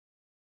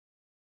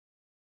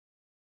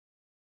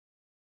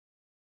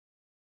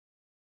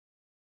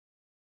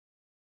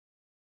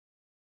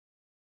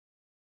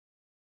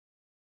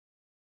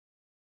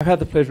I've had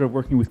the pleasure of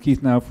working with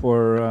Keith now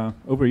for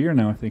over a year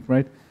now, I think,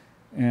 right?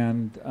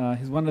 And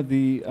he's one of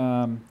the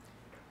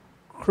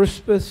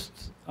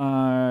crispest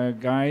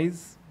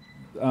guys,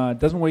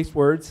 doesn't waste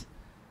words.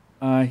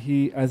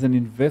 He, as an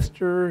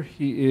investor,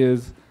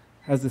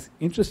 has this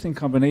interesting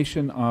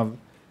combination of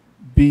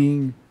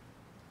being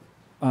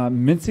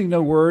mincing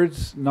no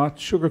words, not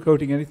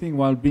sugarcoating anything,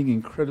 while being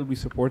incredibly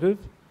supportive.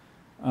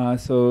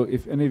 So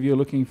if any of you are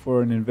looking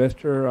for an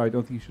investor, I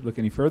don't think you should look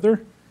any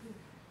further.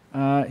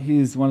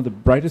 He's one of the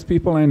brightest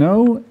people I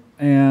know,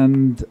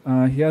 and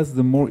he has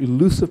the more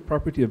elusive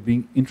property of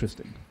being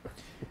interesting.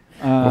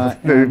 We're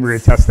going to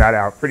test that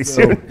out pretty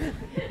soon.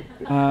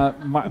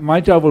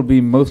 My job will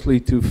be mostly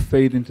to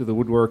fade into the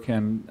woodwork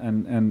and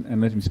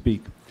let him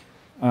speak.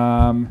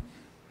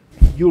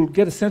 You'll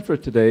get a sense for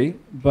it today,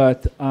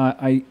 but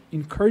I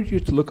encourage you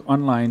to look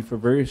online for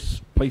various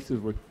places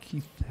where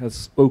Keith has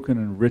spoken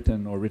and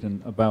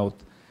written about.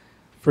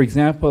 For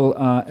example,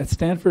 at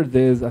Stanford,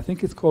 there's, I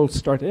think it's called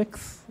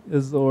StartX,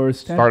 or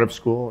Startup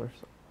School, or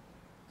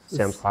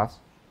Sam's class.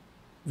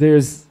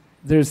 There's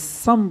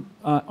some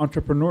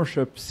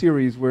entrepreneurship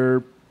series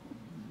where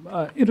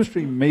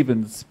industry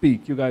mavens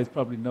speak. You guys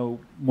probably know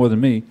more than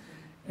me,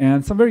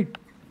 and some very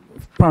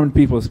prominent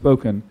people have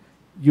spoken.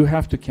 You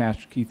have to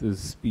catch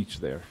Keith's speech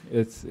there.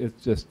 It's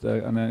just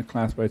a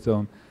class by its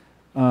own.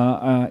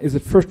 Is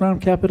it First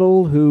Round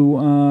Capital who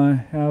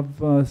have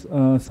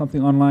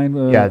something online?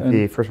 Yeah,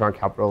 the First Round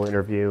Capital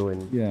interview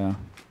and yeah.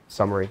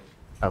 Summary.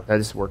 Oh,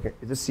 that is working.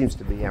 This seems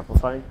to be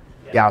amplifying.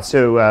 Yeah,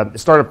 so the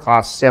startup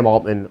class, Sam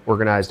Altman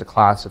organized a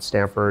class at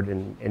Stanford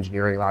in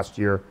engineering last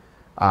year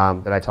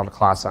that I taught a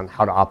class on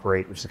how to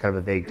operate, which is kind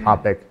of a vague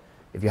topic.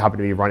 If you happen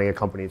to be running a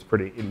company,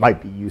 it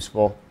might be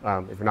useful.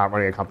 If you're not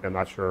running a company, I'm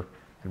not sure.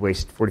 I'd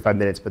waste 45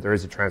 minutes, but there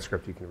is a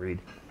transcript you can read.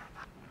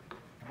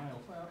 Am I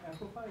also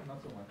amplified?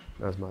 Not so much.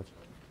 Not as much.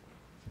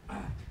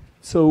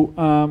 So,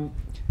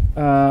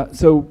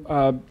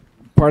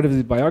 part of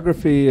his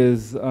biography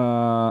is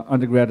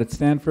undergrad at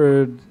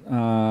Stanford,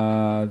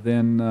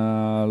 then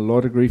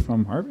law degree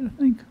from Harvard, I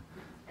think,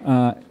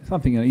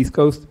 something on the East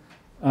Coast.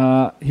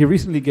 He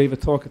recently gave a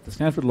talk at the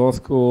Stanford Law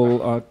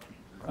School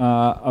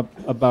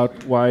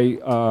about why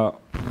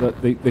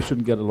they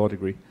shouldn't get a law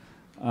degree.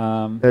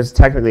 There's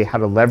technically how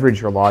to leverage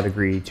your law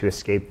degree to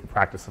escape the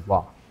practice of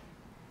law.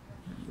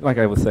 Like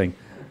I was saying.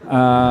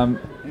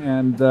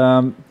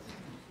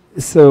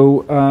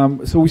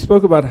 So we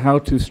spoke about how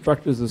to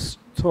structure this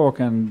talk,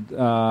 and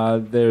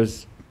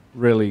there's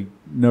really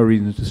no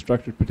reason to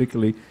structure it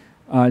particularly.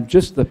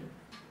 Just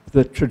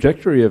the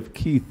trajectory of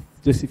Keith,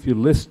 just if you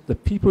list the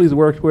people he's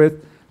worked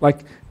with,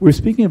 like we're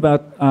speaking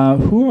about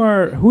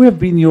who have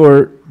been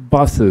your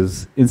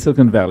bosses in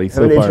Silicon Valley so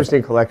far? I have an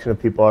interesting collection of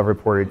people I've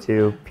reported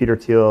to. Peter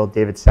Thiel,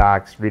 David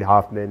Sachs, Reid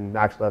Hoffman,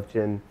 Max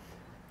Levchin,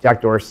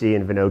 Jack Dorsey,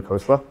 and Vinod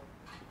Khosla.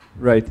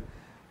 Right.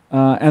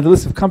 And the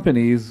list of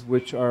companies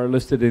which are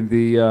listed in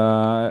the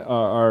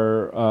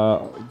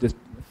are just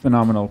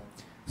phenomenal.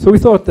 So we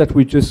thought that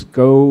we'd just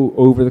go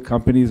over the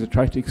companies and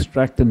try to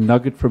extract a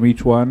nugget from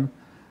each one.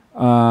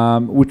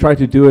 We try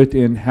to do it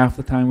in half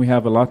the time we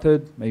have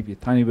allotted, maybe a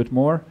tiny bit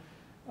more,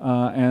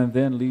 and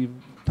then leave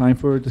time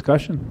for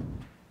discussion.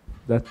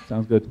 That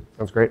sounds good.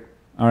 Sounds great.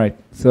 All right.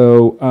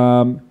 So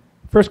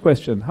first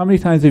question, how many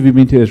times have you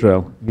been to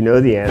Israel? You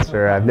know the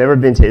answer. I've never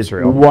been to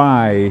Israel.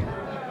 Why?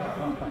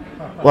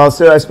 Well,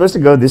 so I was supposed to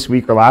go this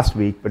week or last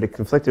week, but it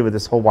conflicted with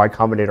this whole Y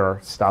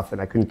Combinator stuff,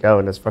 and I couldn't go,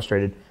 and I was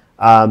frustrated.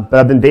 But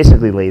I've been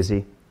basically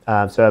lazy,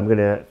 so I'm going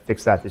to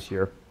fix that this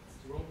year.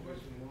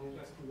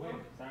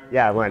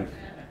 Yeah, I went.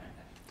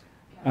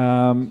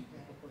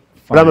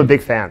 But I'm a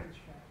big fan.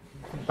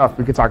 Oh,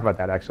 we could talk about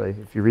that, actually.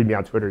 If you read me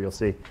on Twitter, you'll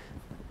see.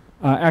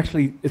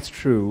 Actually, it's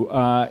true.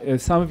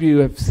 Some of you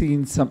have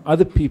seen some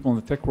other people in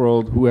the tech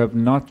world who have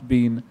not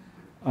been,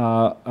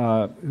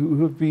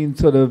 who have been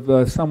sort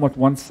of somewhat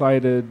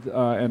one-sided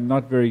and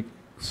not very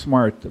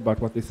smart about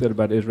what they said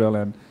about Israel.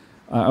 And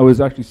I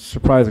was actually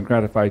surprised and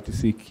gratified to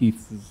see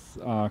Keith's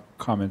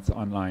comments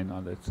online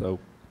on it. So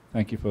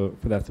thank you for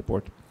that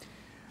support.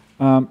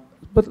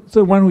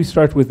 So why don't we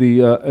start with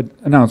the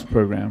announce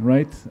program,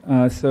 right?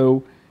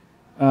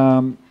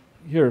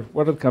 Here,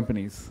 what are the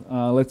companies?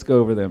 Let's go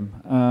over them.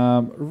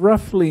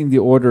 Roughly in the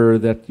order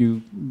that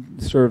you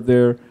served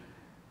there,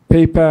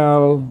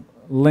 PayPal,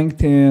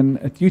 LinkedIn,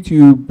 at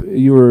YouTube,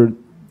 you were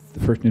the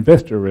first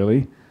investor,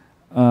 really.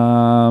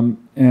 And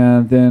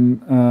then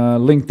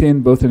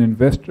LinkedIn, both an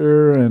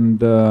investor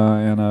and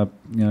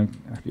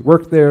actually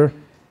worked there.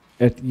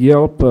 At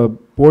Yelp, a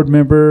board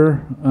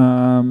member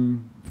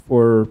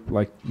for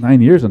like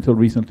 9 years until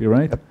recently,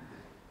 right? Yep.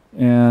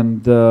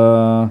 And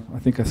I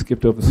think I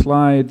skipped over a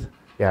slide.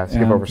 Yeah,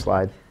 skip over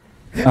slide.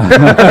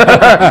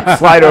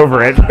 Slide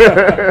over it.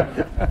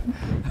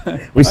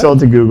 We sold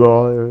to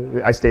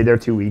Google. I stayed there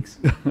 2 weeks.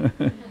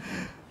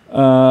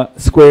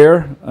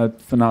 Square,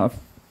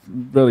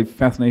 really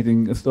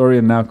fascinating story,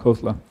 and now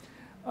Khosla.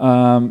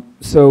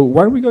 So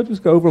why don't we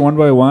just go over one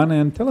by one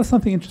and tell us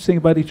something interesting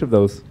about each of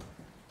those.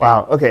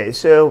 Wow. Okay.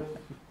 So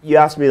you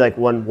asked me like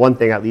one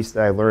thing at least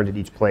that I learned at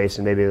each place,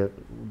 and maybe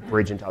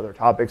bridge into other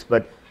topics.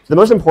 But the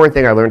most important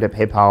thing I learned at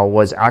PayPal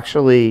was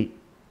actually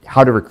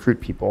how to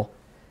recruit people.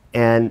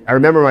 And I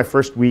remember my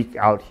first week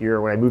out here,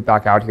 when I moved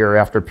back out here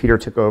after Peter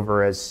took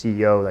over as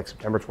CEO, like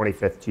September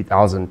 25th,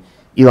 2000.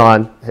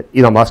 Elon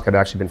Musk had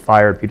actually been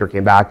fired. Peter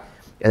came back.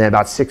 And then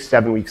about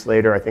 6-7 weeks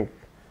later, I think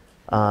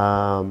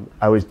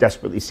I was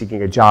desperately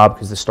seeking a job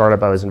because the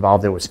startup I was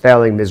involved in was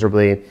failing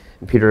miserably.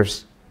 And Peter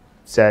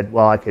said,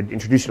 well, I could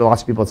introduce you to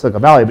lots of people in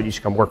Silicon Valley, but you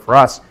should come work for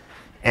us.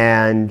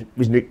 And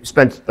we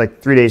spent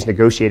like 3 days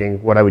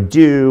negotiating what I would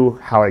do,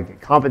 how I'd get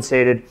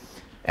compensated.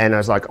 And I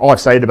was like all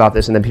excited about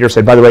this. And then Peter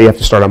said, by the way, you have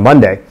to start on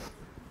Monday.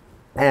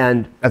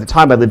 And at the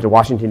time I lived in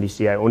Washington,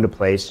 D.C. I owned a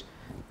place.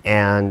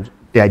 And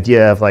the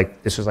idea of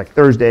like, this was like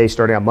Thursday,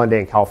 starting on Monday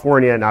in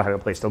California, not having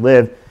a place to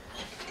live,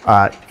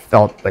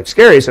 felt like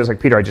scary. So I was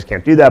like, Peter, I just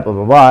can't do that, blah,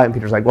 blah, blah. And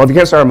Peter's like, well, if you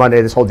can't start on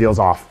Monday, this whole deal's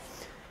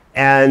off.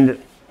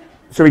 And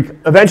so we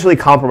eventually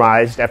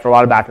compromised after a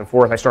lot of back and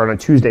forth. I started on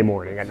Tuesday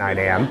morning at 9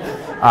 a.m.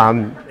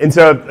 And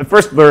so I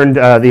first learned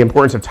the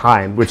importance of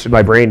time, which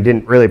my brain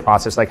didn't really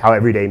process, like how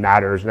every day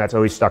matters, and that's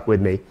always stuck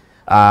with me.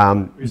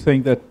 You're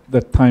saying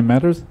that time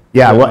matters?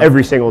 Yeah, well,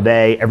 every single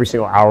day, every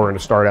single hour in a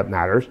startup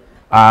matters.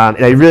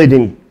 And I really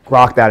didn't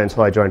grok that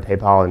until I joined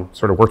PayPal and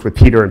sort of worked with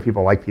Peter and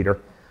people like Peter.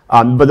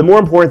 But the more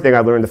important thing I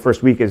learned the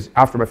first week is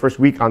after my first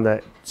week on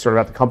the sort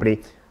of at the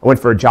company, I went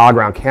for a jog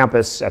around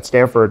campus at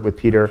Stanford with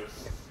Peter.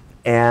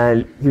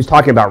 And he was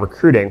talking about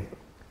recruiting.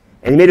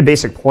 And he made a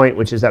basic point,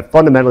 which is that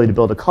fundamentally to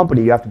build a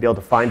company, you have to be able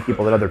to find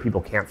people that other people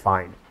can't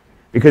find.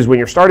 Because when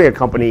you're starting a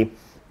company,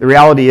 the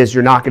reality is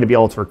you're not going to be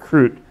able to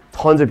recruit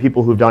tons of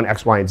people who've done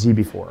X, Y, and Z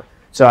before.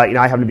 So I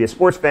happen to be a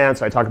sports fan,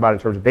 so I talk about it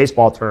in terms of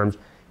baseball terms.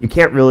 You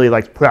can't really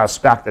like put out a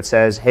spec that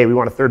says, hey, we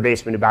want a third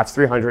baseman who bats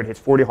 300, hits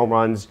 40 home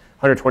runs,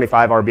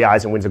 125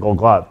 RBIs, and wins a Gold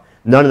Glove.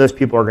 None of those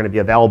people are going to be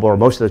available, or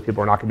most of those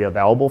people are not going to be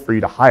available for you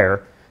to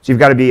hire. So you've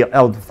got to be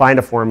able to find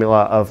a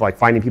formula of like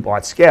finding people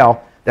at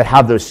scale that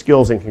have those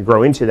skills and can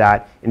grow into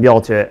that and be able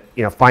to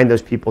find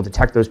those people,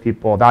 detect those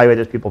people, evaluate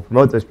those people,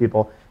 promote those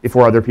people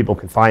before other people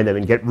can find them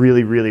and get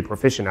really, really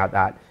proficient at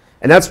that.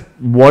 And that's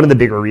one of the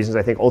bigger reasons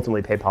I think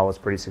ultimately PayPal was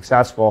pretty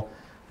successful.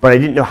 But I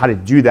didn't know how to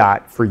do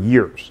that for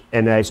years.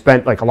 And I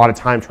spent like a lot of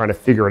time trying to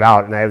figure it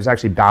out, and I was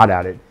actually bad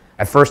at it.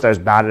 At first I was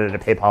bad at it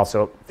at PayPal,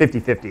 so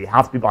 50-50.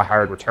 Half the people I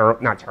hired were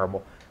not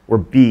terrible, were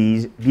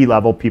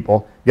B-level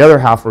people. The other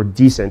half were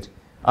decent.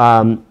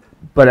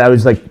 But I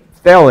was like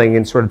failing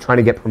and sort of trying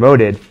to get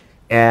promoted.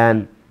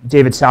 And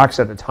David Sachs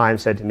at the time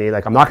said to me,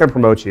 like, I'm not going to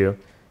promote you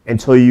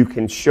until you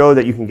can show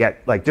that you can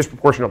get like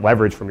disproportionate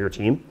leverage from your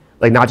team.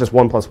 Like not just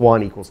 1 +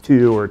 1 =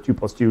 2 or 2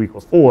 + 2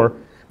 = 4,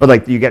 but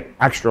like you get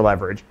extra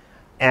leverage.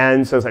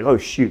 And so it's like, oh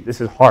shoot, this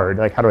is hard.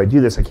 Like, how do I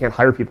do this? I can't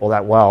hire people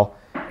that well,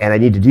 and I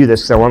need to do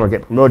this because I want to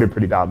get promoted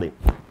pretty badly.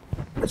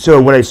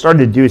 So what I started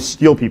to do is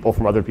steal people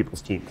from other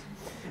people's teams.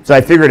 So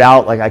I figured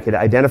out like I could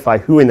identify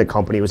who in the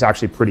company was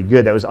actually pretty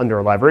good, that was under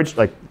leveraged,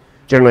 like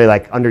generally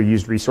like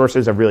underused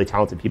resources of really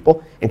talented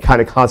people, and kind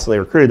of constantly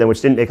recruited them,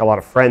 which didn't make a lot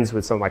of friends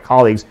with some of my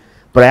colleagues.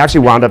 But I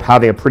actually wound up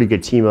having a pretty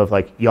good team of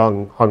like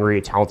young, hungry,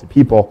 talented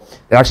people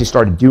that actually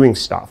started doing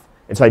stuff.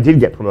 And so I did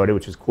get promoted,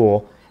 which was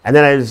cool. And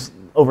then I was,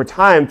 over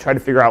time, tried to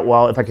figure out,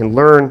 well, if I can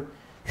learn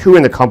who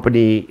in the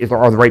company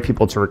are the right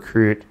people to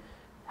recruit,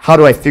 how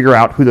do I figure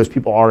out who those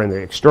people are in the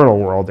external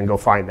world and go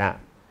find that?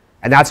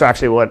 And that's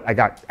actually what I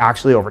got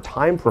actually over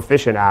time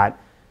proficient at,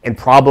 and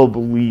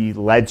probably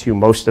led to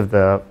most of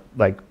the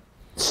like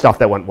stuff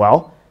that went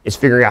well, is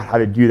figuring out how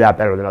to do that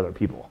better than other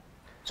people.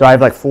 So I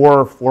have like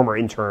 4 former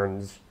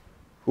interns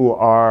who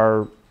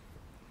are,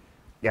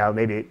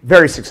 maybe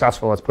very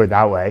successful, let's put it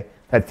that way.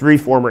 I've had 3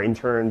 former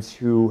interns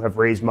who have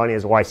raised money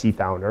as a YC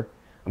founder.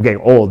 I'm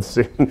getting old,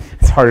 so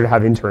it's harder to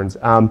have interns.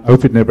 I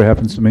hope it never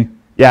happens to me.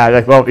 Yeah,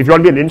 like, well, if you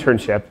want to be an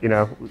internship,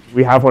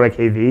 we have one at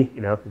KV,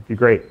 it'd be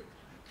great.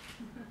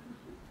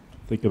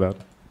 Think about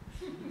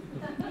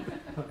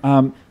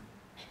it.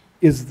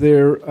 Is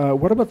there,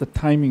 what about the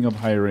timing of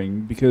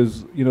hiring?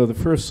 Because, the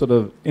first sort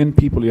of N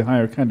people you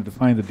hire kind of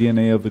define the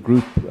DNA of the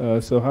group.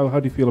 So how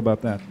do you feel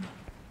about that?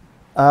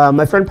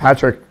 My friend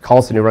Patrick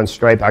Carlson, who runs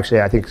Stripe,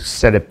 actually I think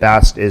said it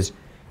best, is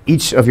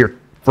each of your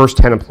first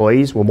 10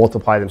 employees will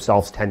multiply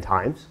themselves 10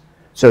 times.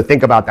 So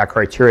think about that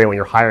criteria when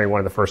you're hiring one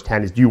of the first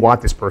 10 is, do you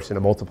want this person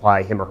to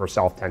multiply him or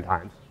herself 10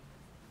 times?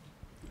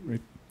 Great.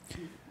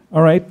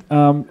 All right,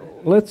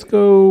 let's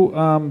go,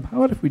 how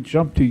about if we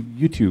jump to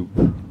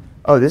YouTube?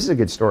 Oh, this is a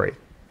good story.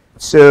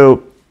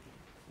 So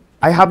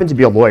I happen to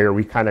be a lawyer.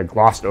 We kind of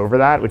glossed over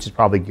that, which is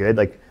probably good.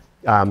 Like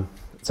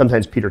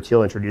sometimes Peter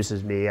Thiel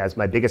introduces me as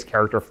my biggest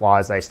character flaw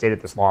is that I stayed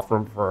at this law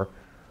firm for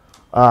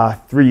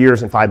 3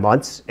 years and 5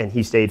 months, and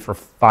he stayed for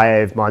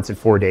 5 months and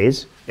 4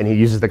 days. And he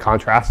uses the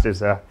contrast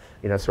as a,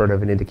 sort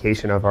of an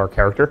indication of our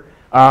character.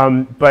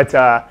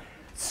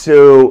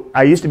 So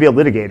I used to be a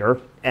litigator,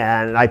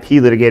 and an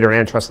IP litigator,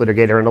 antitrust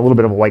litigator, and a little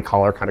bit of a white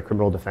collar kind of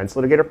criminal defense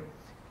litigator.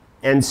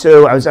 And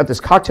so I was at this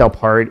cocktail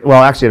party,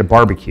 well, actually at a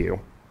barbecue,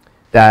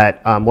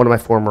 that one of my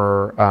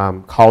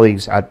former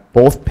colleagues at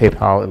both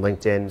PayPal and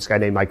LinkedIn, this guy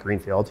named Mike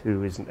Greenfield,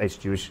 who is a nice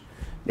Jewish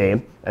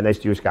name, a nice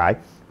Jewish guy,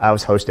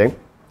 was hosting.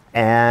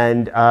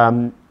 And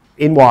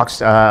in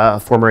walks a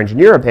former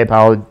engineer at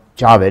PayPal,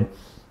 Javid.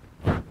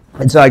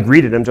 And so I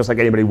greeted him just like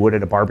anybody would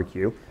at a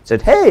barbecue.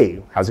 Said,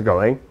 "Hey, how's it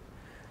going?"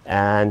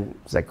 And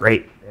he's like,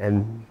 "Great."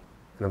 And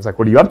I was like,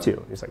 "What are you up to?"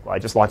 And he's like, "Well, I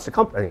just launched a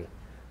company."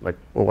 I'm like,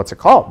 "Well, what's it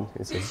called?"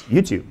 And he says,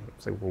 "YouTube." I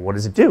was like, "Well, what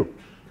does it do?"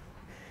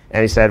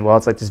 And he said, "Well,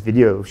 it's like this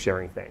video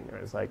sharing thing." And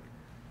I was like,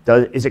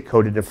 "Is it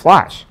coded in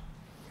Flash?"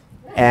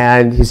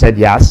 And he said,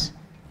 "Yes."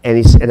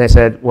 And I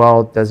said,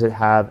 "Well, does it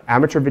have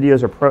amateur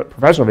videos or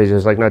professional videos?"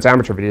 He's like, "No, it's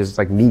amateur videos. It's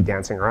like me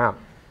dancing around."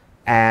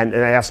 And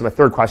I asked him a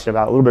third question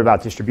about a little bit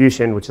about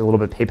distribution, which is a little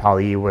bit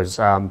PayPal-y, was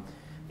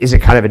is it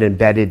kind of an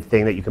embedded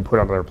thing that you can put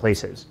on other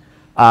places?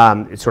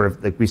 It's sort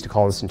of like we used to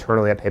call this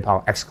internally at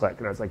PayPal XClick.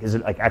 And I was like, "Is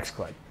it like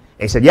XClick?" And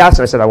he said, "Yes."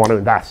 And I said, "I want to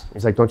invest."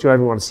 He's like, "Don't you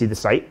ever want to see the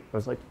site?" I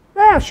was like,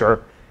 "Yeah,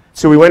 sure."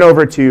 So we went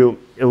over to,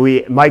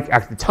 Mike,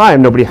 at the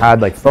time, nobody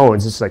had like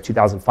phones. This is like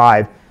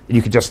 2005, that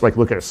you could just like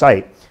look at a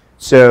site.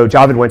 So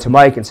Javid went to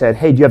Mike and said,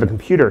 "Hey, do you have a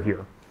computer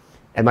here?"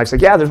 And Mike's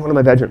like, "Yeah, there's one in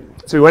my bedroom."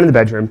 So we went in the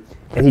bedroom,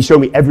 and he showed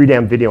me every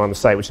damn video on the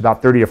site, which is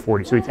about 30 or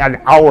 40. So he had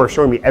an hour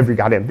showing me every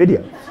goddamn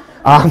video.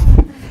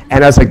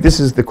 And I was like, this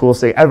is the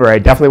coolest thing ever. I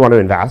definitely want to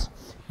invest.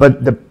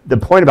 But the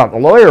point about the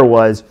lawyer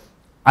was,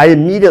 I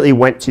immediately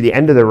went to the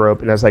end of the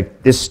rope, and I was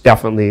like, this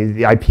definitely,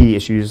 the IP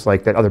issues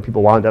like that other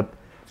people wound up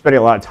spending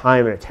a lot of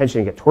time and attention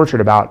and get tortured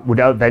about would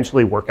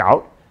eventually work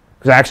out,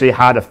 because I actually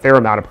had a fair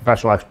amount of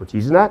professional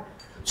expertise in that.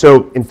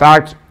 So in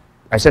fact,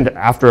 I sent it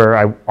after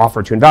I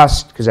offered to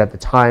invest, because at the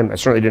time I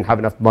certainly didn't have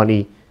enough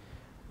money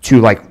to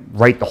like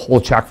write the whole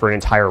check for an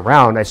entire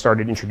round. I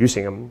started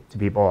introducing them to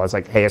people. I was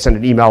like, hey, I sent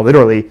an email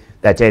literally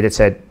that day that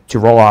said to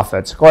roll off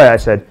at Sequoia. I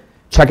said,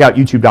 check out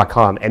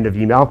youtube.com, end of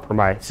email, for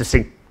my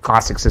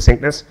classic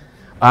succinctness.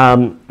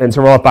 And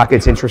so Rolf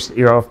Bucket's interest,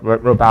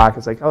 wrote back.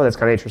 It's like, oh, that's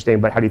kind of interesting,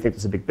 but how do you think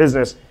this is a big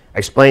business? I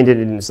explained it,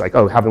 and it's like,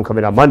 oh, have them come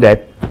in on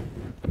Monday.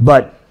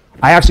 But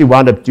I actually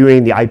wound up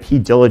doing the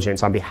IP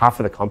diligence on behalf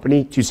of the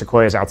company to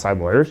Sequoia's outside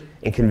lawyers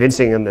and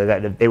convincing them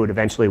that they would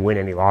eventually win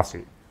any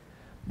lawsuit.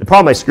 The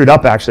problem I screwed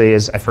up actually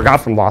is I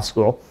forgot from law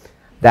school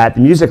that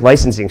the music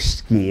licensing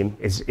scheme,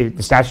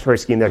 the statutory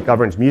scheme that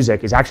governs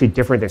music, is actually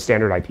different than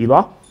standard IP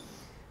law.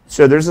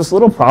 So there's this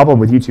little problem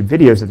with YouTube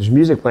videos that there's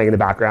music playing in the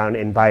background,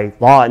 and by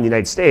law in the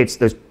United States,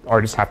 those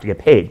artists have to get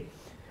paid.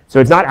 So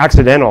it's not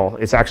accidental,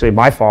 it's actually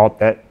my fault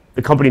that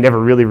the company never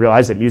really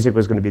realized that music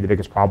was going to be the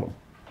biggest problem.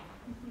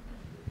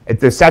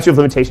 The statute of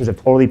limitations have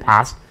totally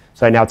passed,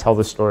 so I now tell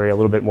this story a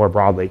little bit more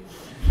broadly.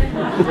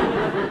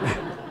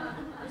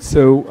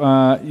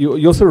 So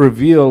you also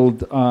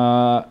revealed,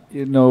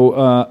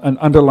 an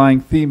underlying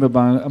theme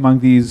among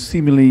these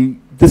seemingly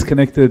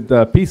disconnected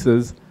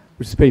pieces,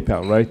 which is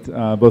PayPal, right?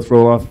 Both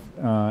roll-off,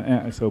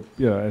 Yelp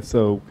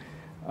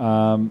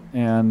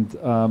and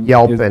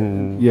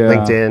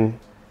LinkedIn.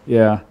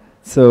 Yeah.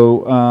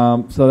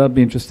 So that'd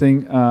be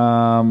interesting.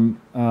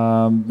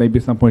 Maybe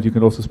at some point you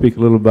can also speak a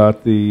little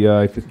about the,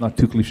 if it's not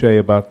too cliche,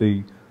 about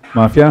the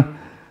mafia.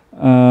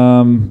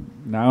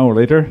 Now or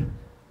later.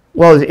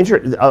 Well,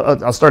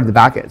 I'll start at the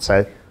back end.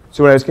 So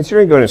when I was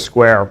considering going to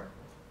Square,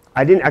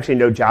 I didn't actually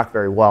know Jack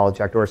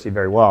Dorsey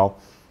very well.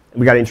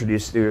 We got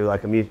introduced through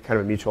like kind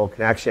of a mutual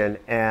connection,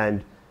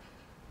 and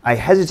I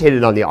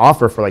hesitated on the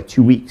offer for like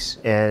 2 weeks.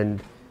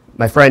 And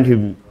my friend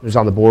who was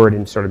on the board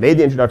and sort of made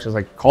the introductions,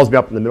 like calls me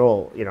up in the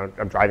middle,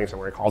 I'm driving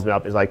somewhere, he calls me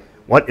up, is like,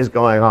 what is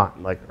going on?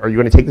 Like, are you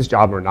going to take this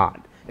job or not?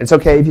 And it's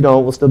okay if you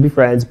don't, we'll still be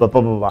friends, but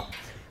blah, blah, blah.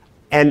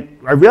 And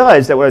I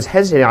realized that what I was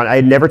hesitating on, I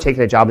had never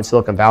taken a job in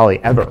Silicon Valley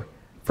ever,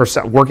 for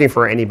working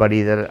for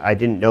anybody that I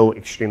didn't know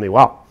extremely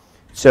well.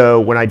 So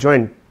when I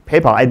joined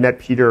PayPal, I'd met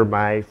Peter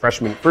my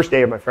first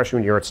day of my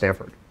freshman year at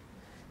Stanford.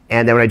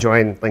 And then when I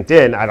joined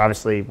LinkedIn, I'd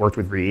obviously worked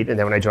with Reed. And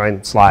then when I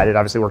joined Slide, I'd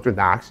obviously worked with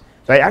Max.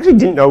 So I actually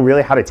didn't know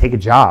really how to take a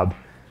job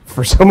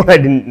for someone I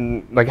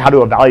didn't, like how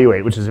to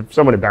evaluate, which is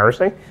somewhat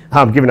embarrassing,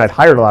 given I'd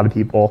hired a lot of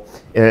people.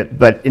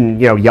 But in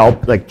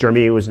Yelp, like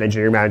Jeremy was an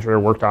engineering manager,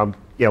 worked on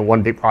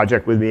one big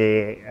project with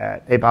me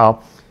at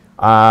PayPal.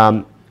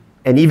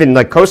 And even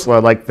like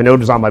Khosla, like Vinod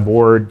was on my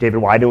board, David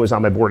Wyden was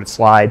on my board at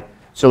Slide.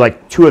 So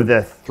like 2 of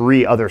the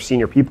 3 other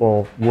senior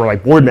people were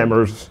like board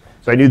members,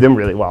 so I knew them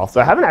really well. So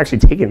I haven't actually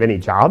taken many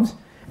jobs.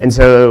 And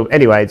so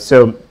anyway,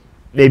 so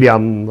maybe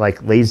I'm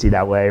like lazy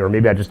that way, or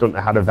maybe I just don't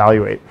know how to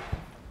evaluate.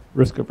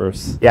 Risk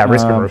averse. Yeah,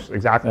 risk averse,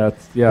 exactly.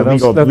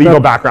 The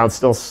legal background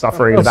still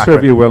suffering in the background.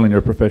 Serve you well in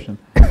your profession.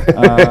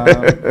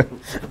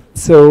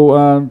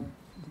 So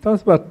tell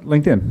us about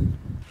LinkedIn.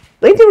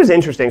 LinkedIn was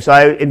interesting. So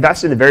I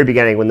invested in the very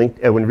beginning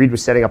when Reed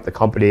was setting up the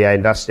company. I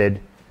invested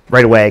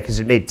right away because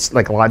it made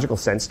like logical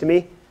sense to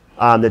me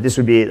that this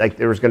would be like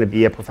there was going to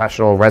be a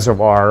professional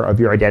reservoir of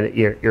your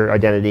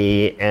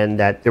identity, and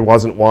that there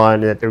wasn't one,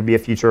 and that there would be a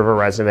future of a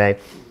resume.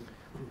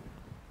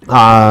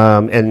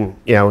 And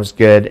it was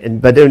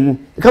good. But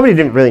then the company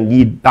didn't really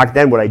need, back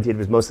then what I did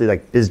was mostly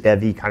like biz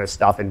dev-y kind of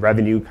stuff and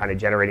revenue kind of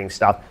generating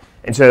stuff.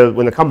 And so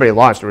when the company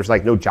launched, there was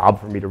like no job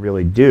for me to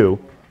really do.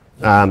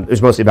 It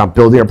was mostly about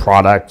building a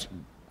product,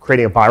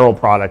 creating a viral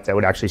product that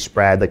would actually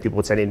spread. Like people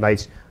would send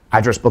invites,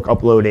 address book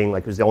uploading.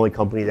 Like it was the only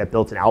company that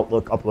built an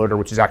Outlook uploader,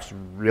 which is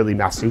actually really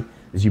messy,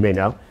 as you may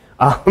know.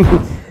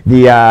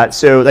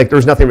 So like there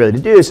was nothing really to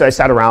do, so I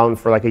sat around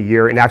for like a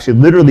year and actually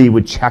literally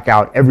would check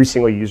out every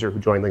single user who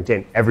joined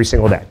LinkedIn every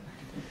single day.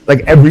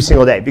 Like every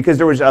single day, because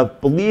there was a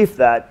belief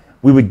that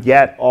we would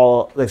get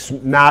all this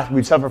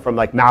we'd suffer from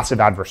like massive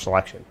adverse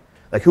selection.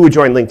 Like who would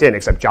join LinkedIn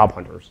except job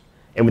hunters?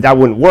 And that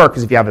wouldn't work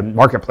because if you have a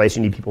marketplace,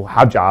 you need people who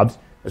have jobs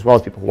as well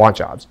as people who want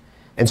jobs.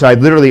 And so I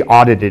literally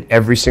audited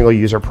every single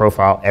user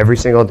profile every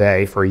single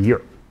day for a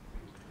year.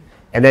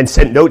 And then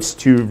sent notes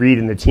to Reed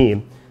and the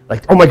team,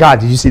 like, oh my God,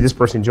 did you see this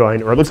person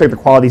join? Or it looks like the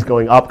quality's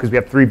going up because we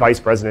have 3 vice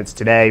presidents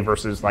today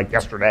versus like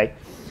yesterday.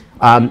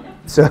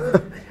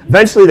 So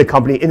eventually the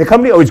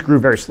company always grew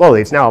very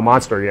slowly. It's now a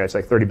monster, it's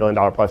like $30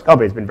 billion plus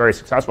company. It's been very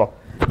successful.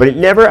 But it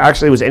never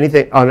actually was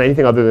anything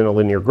other than a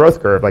linear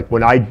growth curve. Like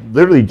when I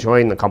literally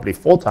joined the company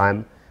full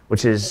time,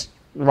 which is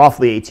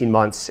roughly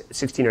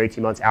 16 or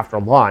 18 months after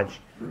launch,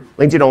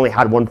 LinkedIn only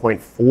had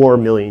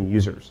 1.4 million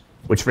users,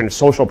 which for a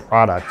social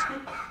product,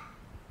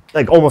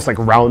 like almost like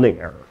rounding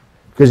error,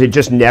 because it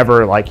just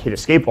never like hit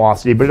escape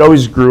velocity, but it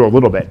always grew a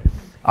little bit.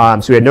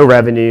 So we had no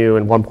revenue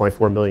and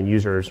 1.4 million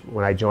users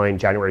when I joined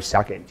January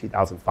 2nd,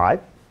 2005.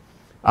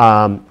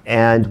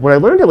 And what I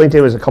learned at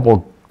LinkedIn was a couple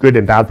of good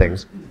and bad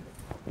things.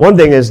 One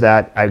thing is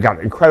that I got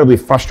incredibly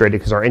frustrated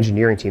because our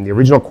engineering team, the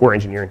original core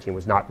engineering team,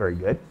 was not very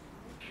good.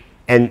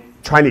 And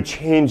trying to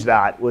change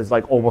that was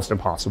like almost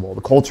impossible.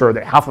 The culture,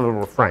 that half of them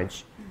were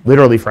French,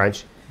 literally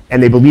French,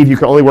 and they believed you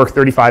could only work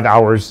 35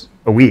 hours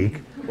a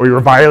week or you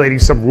were violating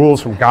some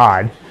rules from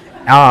God,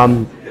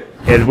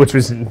 which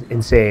was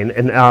insane.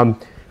 And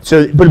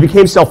but it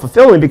became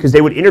self-fulfilling because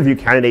they would interview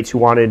candidates who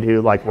wanted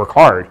to like work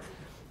hard,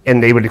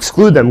 and they would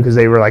exclude them because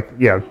they were like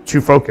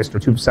too focused or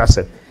too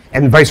obsessive,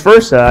 and vice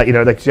versa.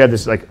 Like you had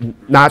this like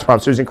match problem.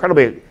 So it was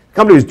incredibly. The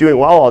company was doing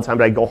well all the time,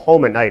 but I'd go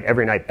home at night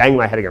every night, bang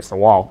my head against the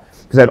wall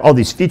because I had all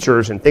these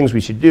features and things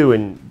we should do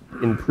and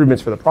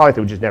improvements for the product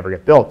that would just never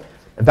get built.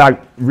 In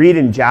fact, Reed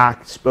and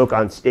Jack spoke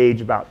on stage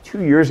about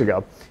 2 years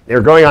ago. They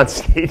were going on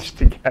stage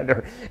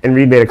together, and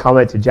Reed made a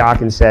comment to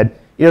Jack and said,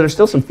 there's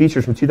still some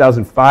features from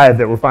 2005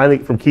 that were finally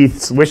from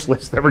Keith's wish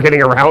list that we're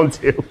getting around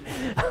to.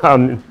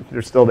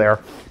 They're still there,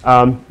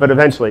 but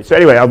eventually. So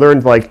anyway, I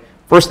learned like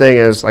first thing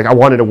is like I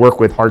wanted to work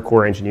with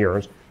hardcore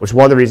engineers, which is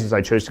one of the reasons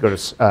I chose to go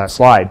to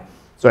Slide.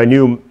 So I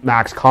knew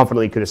Max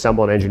confidently could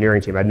assemble an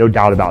engineering team. I had no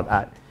doubt about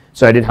that.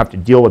 So I didn't have to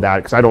deal with that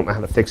because I don't know how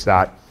to fix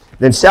that.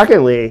 Then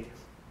secondly,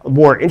 a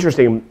more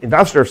interesting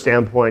investor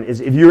standpoint is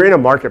if you're in a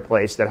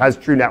marketplace that has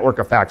true network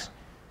effects,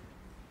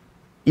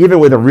 even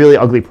with a really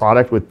ugly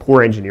product with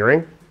poor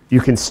engineering,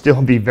 you can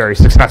still be very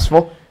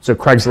successful. So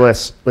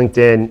Craigslist,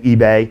 LinkedIn,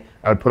 eBay,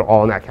 I would put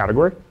all in that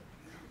category,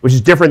 which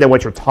is different than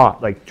what you're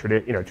taught like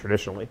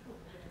traditionally.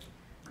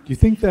 Do you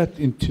think that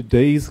in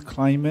today's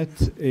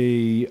climate,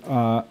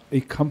 a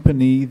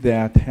company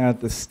that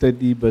had the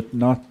steady but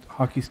not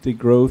hockey stick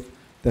growth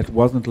that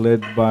wasn't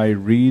led by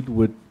Reed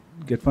would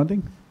get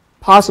funding?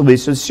 Possibly.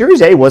 So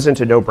Series A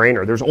wasn't a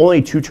no-brainer. There's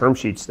only 2 term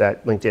sheets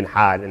that LinkedIn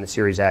had in the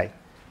Series A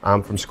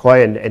from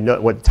Sequoia and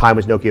what at the time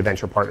was Nokia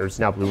Venture Partners,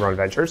 now Blue Run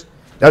Ventures.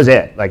 That was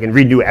it. Like, and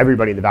Reed knew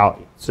everybody in the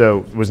Valley. So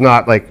it was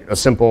not like a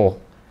simple,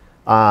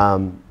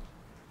 financing.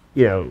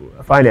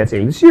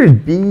 The Series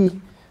B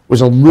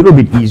was a little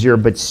bit easier,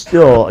 but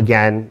still,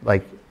 again,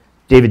 like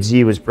David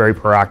Z was very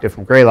proactive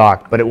from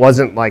Greylock, but it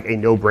wasn't like a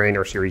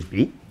no-brainer Series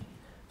B.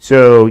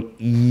 So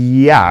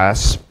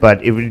yes,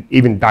 but it would,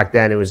 even back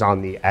then it was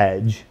on the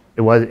edge.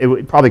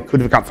 It probably could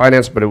have got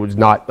financed, but it was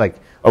not like,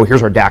 oh,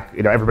 here's our deck.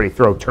 Everybody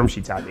throw term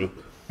sheets at me.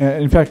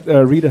 In fact,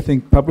 Reed, I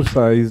think,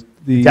 publicized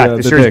the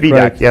Series deck, B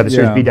right? deck. Yeah, the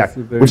Series B deck,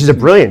 which is a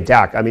brilliant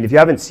deck. I mean, if you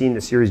haven't seen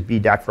the Series B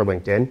deck for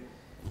LinkedIn,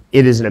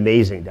 it is an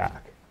amazing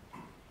deck.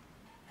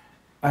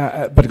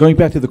 But going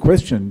back to the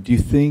question, do you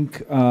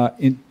think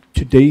in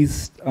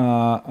today's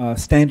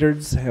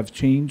standards have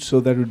changed so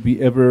that it would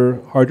be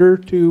ever harder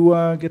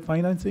to get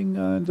financing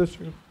in those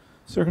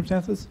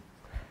circumstances?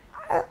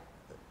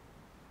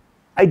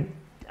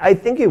 I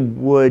think it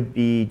would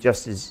be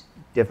just as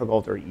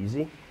difficult or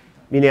easy.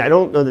 Meaning, I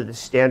don't know that the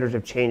standards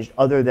have changed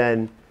other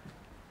than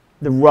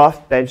the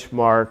rough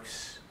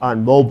benchmarks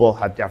on mobile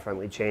have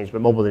definitely changed, but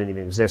mobile didn't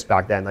even exist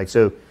back then. Like,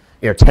 so,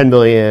 10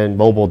 million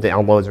mobile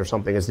downloads or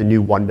something is the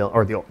new 1 million,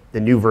 or the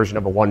new version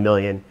of a 1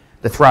 million.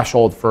 The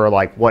threshold for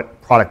like what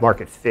product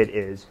market fit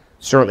is,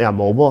 certainly on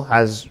mobile,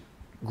 has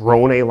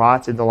grown a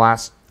lot in the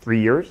last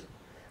 3 years.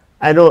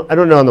 I don't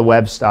know on the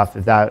web stuff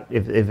if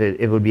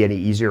it would be any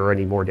easier or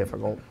any more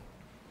difficult.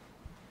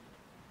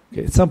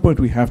 Okay, at some point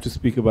we have to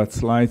speak about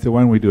Slide, so why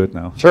don't we do it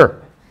now?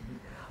 Sure.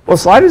 Well,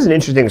 Slide is an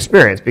interesting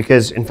experience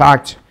because, in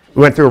fact,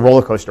 we went through a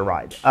roller coaster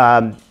ride.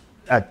 When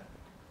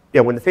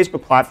the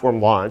Facebook platform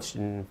launched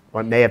in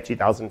May of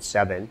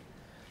 2007,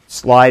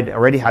 Slide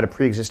already had a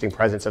pre-existing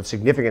presence of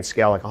significant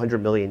scale, like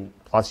 100 million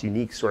plus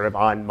unique sort of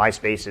on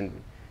MySpace and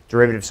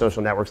derivative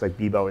social networks like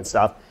Bebo and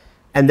stuff,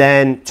 and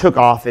then took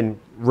off and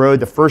rode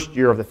the first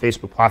year of the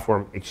Facebook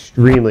platform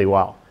extremely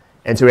well.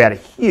 And so we had a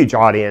huge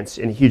audience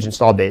and a huge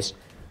install base.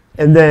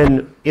 And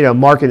then,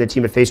 Mark and the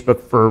team at Facebook,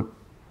 for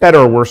better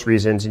or worse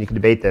reasons, and you can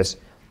debate this,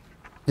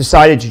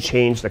 decided to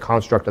change the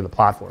construct of the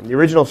platform. The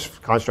original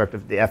construct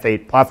of the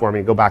F8 platform,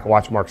 and you go back and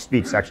watch Mark's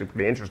speech, it's actually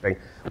pretty interesting,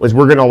 was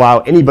we're going to allow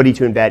anybody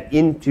to embed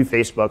into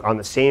Facebook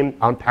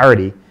on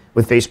parity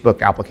with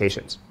Facebook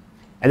applications.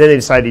 And then they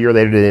decided a year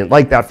later they didn't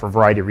like that for a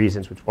variety of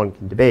reasons, which one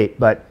can debate.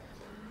 But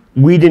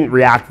we didn't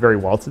react very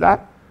well to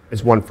that,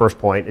 is one first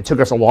point. It took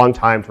us a long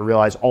time to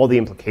realize all the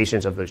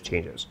implications of those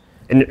changes.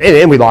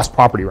 And we lost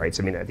property rights.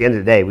 I mean, at the end of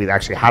the day, we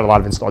actually had a lot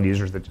of installed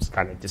users that just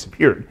kind of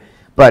disappeared.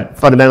 But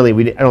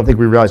fundamentally, I don't think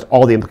we realized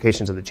all the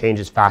implications of the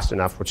changes fast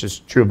enough, which is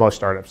true of most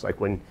startups. Like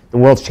when the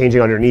world's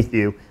changing underneath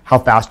you, how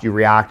fast you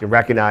react and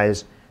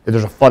recognize that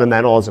there's a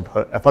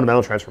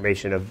fundamental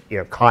transformation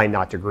of kind,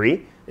 not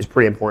degree, is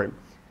pretty important.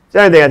 The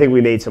other thing, I think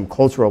we made some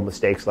cultural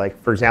mistakes.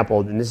 Like, for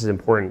example, and this is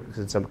important because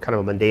it's kind of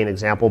a mundane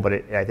example, but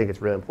I think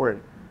it's really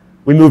important.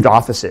 We moved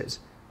offices.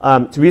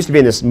 So we used to be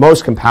in this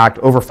most compact,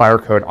 over fire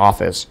code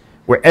office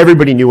where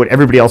everybody knew what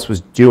everybody else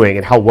was doing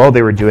and how well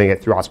they were doing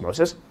it through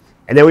osmosis.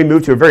 And then we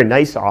moved to a very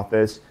nice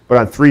office, but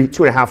on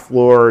 2.5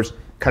 floors,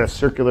 kind of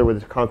circular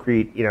with a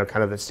concrete,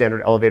 kind of the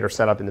standard elevator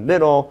setup in the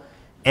middle.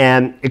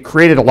 And it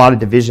created a lot of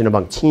division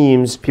among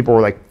teams. People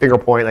were like finger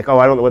pointing, like, oh,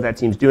 I don't know what that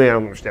team's doing. I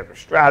don't understand their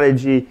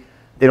strategy.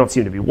 They don't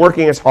seem to be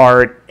working as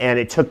hard. And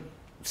it took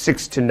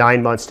 6 to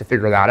 9 months to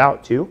figure that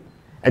out too.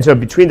 And so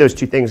between those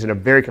two things in a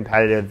very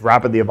competitive,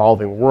 rapidly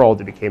evolving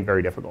world, it became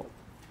very difficult.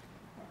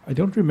 I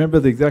don't remember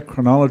the exact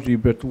chronology,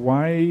 but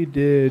why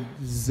did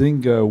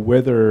Zynga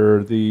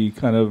weather the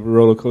kind of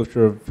roller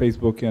coaster of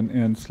Facebook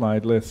and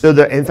slide lists? So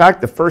in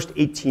fact, the first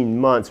 18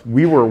 months,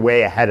 we were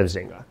way ahead of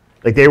Zynga.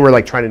 Like they were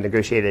like trying to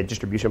negotiate a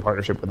distribution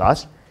partnership with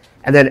us.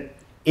 And then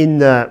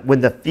when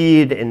the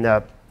feed and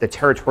the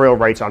territorial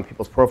rights on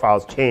people's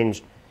profiles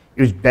changed,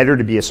 it was better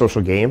to be a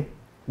social game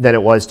than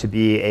it was to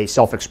be a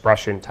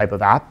self-expression type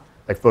of app,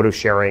 like photo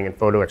sharing and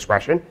photo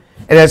expression.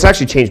 And it's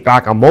actually changed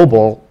back on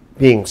mobile.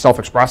 Being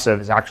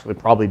self-expressive is actually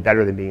probably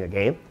better than being a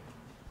game.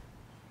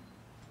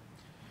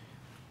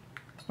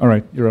 All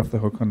right, you're off the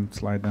hook on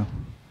slide now.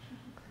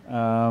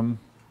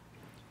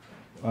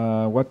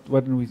 What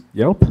did we,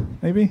 Yelp,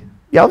 maybe?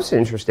 Yelp's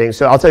interesting.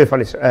 So I'll tell you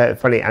a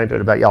funny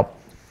anecdote about Yelp.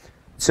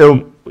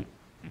 So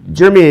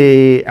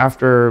Jeremy,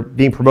 after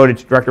being promoted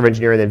to director of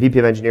engineering and then VP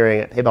of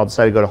engineering at PayPal,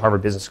 decided to go to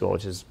Harvard Business School,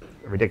 which is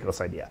a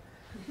ridiculous idea.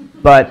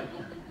 But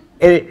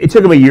it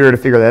took him a year to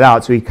figure that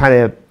out. So he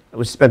kind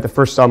of spent the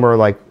first summer,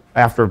 like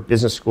after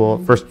business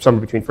school, first summer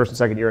between first and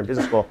second year in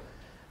business school,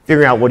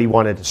 figuring out what he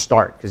wanted to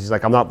start. Because he's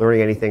like, I'm not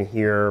learning anything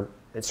here.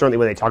 And certainly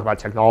when they talk about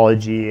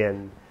technology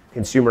and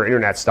consumer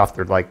internet stuff,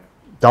 they're like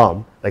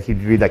dumb. Like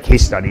he'd read like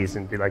case studies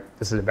and be like,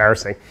 this is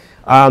embarrassing.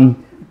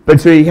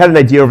 But so he had an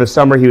idea over the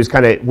summer. He was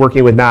kind of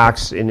working with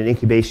Max in an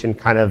incubation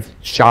kind of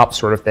shop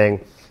sort of thing.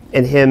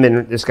 And him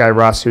and this guy,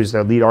 Russ, who's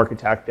the lead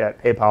architect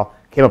at PayPal,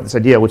 came up with this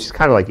idea, which is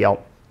kind of like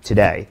Yelp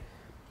today.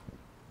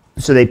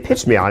 So they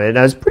pitched me on it. And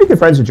I was pretty good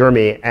friends with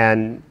Jeremy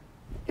and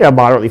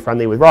moderately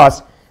friendly with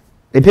Russ.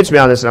 They pitched me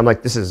on this, and I'm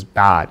like, this is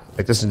bad.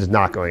 Like, this is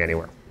not going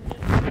anywhere.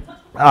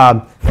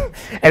 And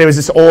it was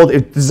this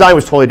the design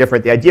was totally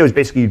different. The idea was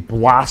basically you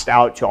blast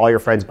out to all your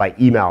friends by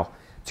email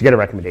to get a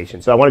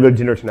recommendation. So I want to go to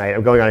dinner tonight.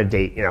 I'm going on a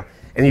date,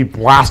 and you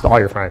blast all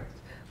your friends.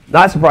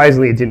 Not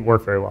surprisingly, it didn't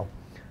work very well.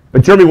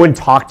 But Jeremy wouldn't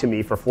talk to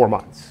me for 4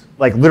 months.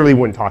 Like, literally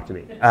wouldn't talk to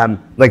me.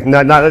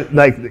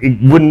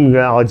 He wouldn't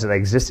acknowledge that I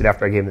existed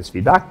after I gave him this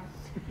feedback.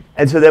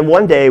 And so then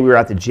one day we were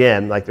at the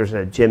gym, like there's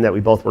a gym that we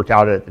both worked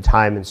out at the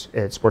time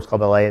at Sports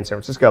Club LA in San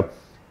Francisco.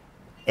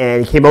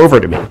 And he came over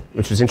to me,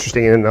 which was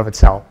interesting in and of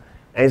itself.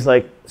 And he's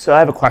like, so I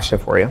have a question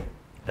for you.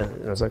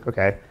 And I was like,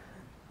 okay.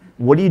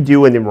 What do you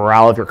do when the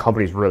morale of your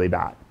company is really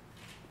bad?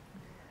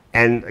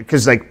 And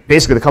because like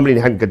basically the company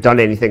hadn't done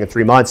anything in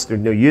 3 months, there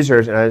were no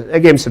users, and I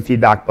gave him some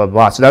feedback, blah, blah,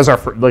 blah. So that was our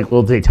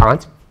little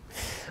detente.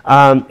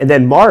 And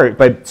then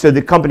so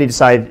the company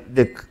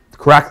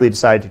correctly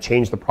decided to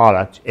change the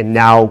product and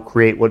now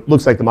create what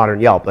looks like the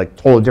modern Yelp, like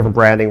totally different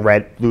branding,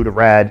 blue to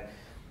red,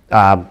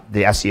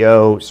 the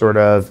SEO sort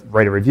of,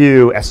 write a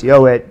review,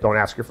 SEO it, don't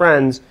ask your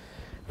friends.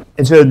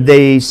 And so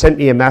they sent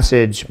me a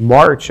message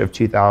March of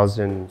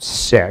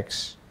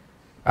 2006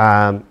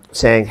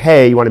 saying,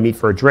 hey, you want to meet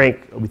for a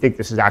drink? We think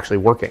this is actually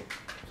working.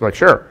 So I'm like,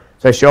 sure.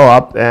 So I show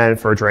up and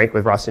for a drink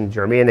with Russ and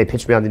Jeremy, and they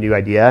pitched me on the new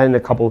idea. And they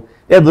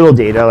had little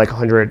data, like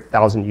 100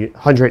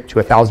 to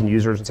 1,000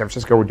 users in San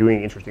Francisco were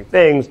doing interesting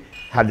things.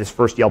 Had this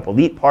first Yelp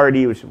Elite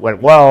party, which went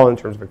well in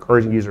terms of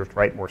encouraging users to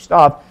write more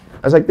stuff. I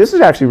was like, this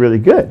is actually really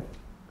good.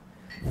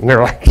 And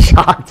they're like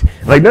shocked.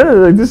 Like,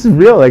 no, this is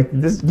real. Like,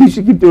 you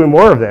should keep doing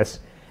more of this.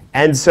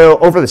 And so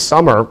over the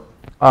summer,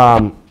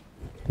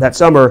 that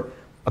summer,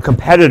 a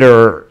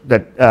competitor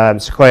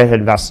that Sequoia had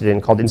invested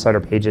in called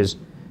Insider Pages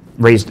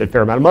raised a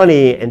fair amount of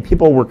money, and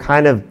people were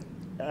kind of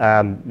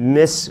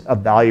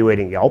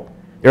misevaluating Yelp.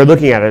 They were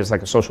looking at it as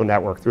like a social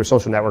network through a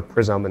social network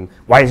prism, and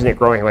why isn't it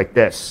growing like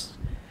this?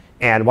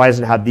 And why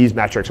doesn't it have these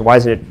metrics? And why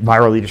isn't it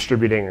virally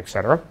distributing, et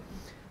cetera?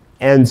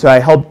 And so I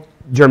helped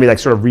Jeremy like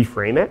sort of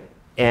reframe it,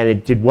 and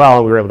it did well,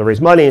 and we were able to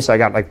raise money, so I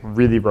got like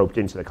really roped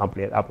into the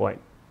company at that point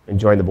and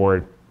joined the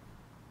board.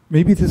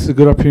 Maybe this is a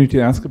good opportunity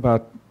to ask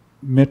about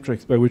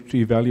metrics by which to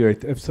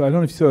evaluate. So I don't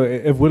know if you saw,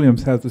 Ev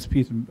Williams has this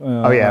piece.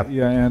 Oh yeah.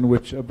 Yeah, and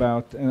which I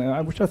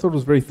thought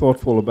was very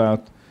thoughtful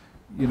about,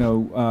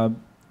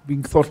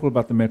 being thoughtful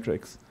about the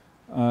metrics.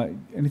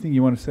 Anything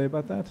you want to say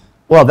about that?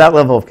 Well, that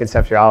level of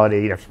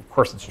conceptuality, of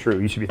course it's true.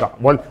 You should be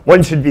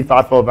one should be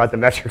thoughtful about the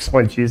metrics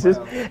one chooses.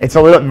 Wow. It's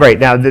a little right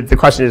now. The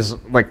question is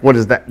like,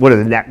 what's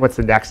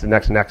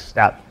the next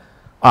step?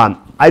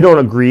 I don't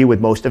agree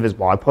with most of his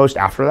blog post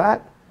after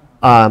that.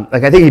 I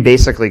think he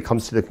basically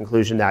comes to the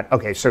conclusion that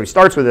okay, so he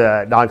starts with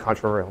a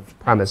non-controversial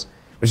premise,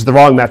 which is the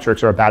wrong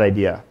metrics are a bad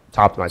idea to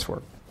optimize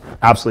for.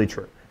 Absolutely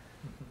true.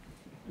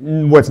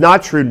 What's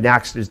not true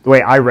next is the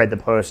way I read the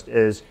post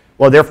is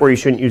well, therefore you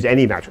shouldn't use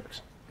any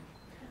metrics.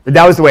 But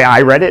that was the way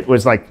I read it,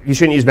 was like, you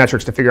shouldn't use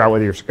metrics to figure out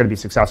whether you're going to be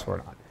successful or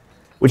not,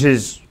 which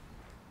is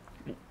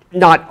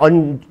not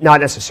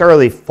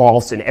necessarily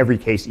false in every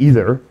case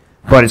either,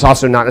 but it's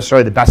also not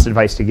necessarily the best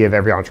advice to give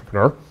every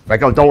entrepreneur.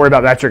 Like, oh, don't worry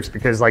about metrics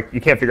because like you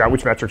can't figure out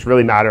which metrics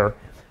really matter.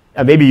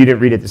 Maybe you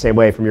didn't read it the same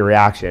way from your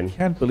reaction. I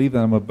can't believe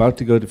that I'm about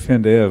to go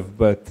defend Ev,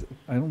 but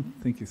I don't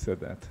think he said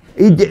that.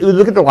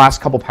 Look at the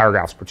last couple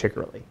paragraphs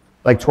particularly.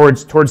 Like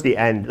towards the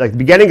end, like the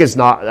beginning is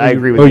not. I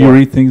agree with you. Oh, you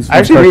read things. I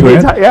actually read the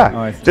entire. Yeah,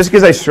 oh, just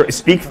because I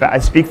speak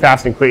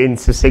fast and quick in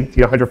succinct,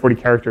 140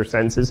 character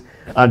sentences,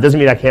 doesn't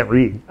mean I can't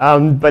read.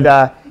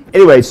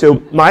 Anyway,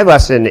 so my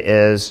lesson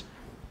is,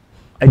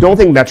 I don't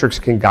think metrics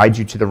can guide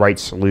you to the right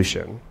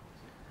solution.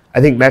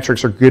 I think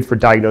metrics are good for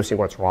diagnosing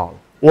what's wrong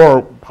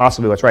or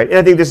possibly what's right. And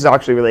I think this is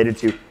actually related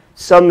to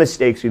some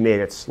mistakes we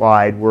made at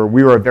Slide, where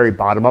we were a very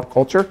bottom-up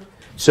culture.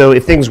 So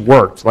if things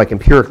worked, like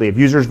empirically, if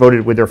users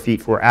voted with their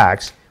feet for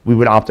X, we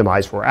would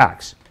optimize for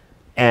X.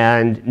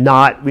 And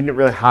we didn't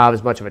really have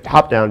as much of a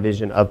top-down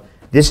vision of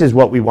this is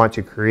what we want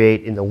to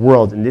create in the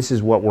world and this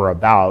is what we're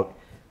about,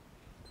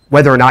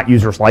 whether or not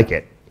users like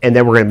it. And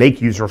then we're going to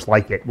make users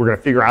like it. We're going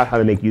to figure out how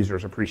to make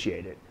users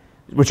appreciate it,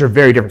 which are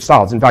very different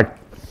styles. In fact,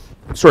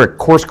 sort of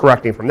course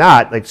correcting from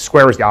that, like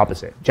Square is the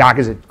opposite. Jack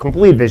is a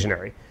complete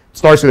visionary. It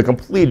starts with a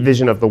complete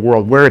vision of the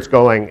world, where it's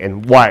going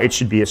and why it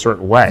should be a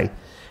certain way,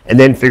 and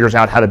then figures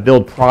out how to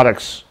build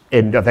products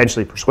and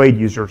eventually persuade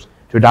users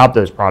to adopt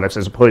those products,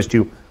 as opposed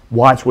to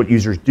watch what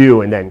users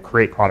do and then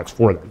create products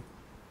for them.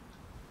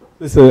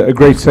 This is a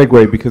great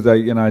segue because I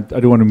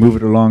do want to move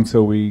it along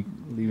so we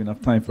leave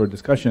enough time for a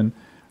discussion.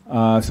 So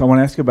I want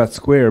to ask you about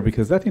Square,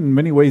 because that in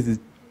many ways is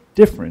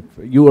different.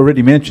 You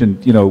already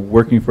mentioned,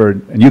 working for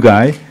a new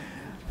guy.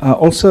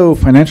 Also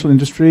financial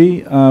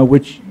industry,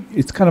 which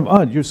it's kind of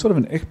odd. You're sort of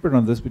an expert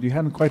on this, but you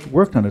hadn't quite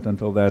worked on it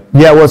until that.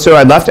 Yeah, well, so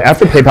I left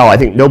after PayPal. I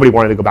think nobody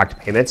wanted to go back to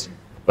payments.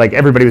 Like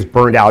everybody was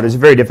burned out. It was a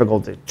very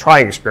difficult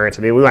trying experience.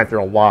 I mean, we went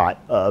through a lot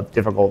of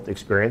difficult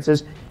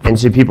experiences, and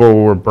so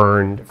people were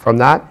burned from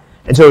that.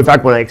 And so in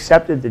fact, when I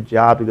accepted the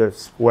job to go to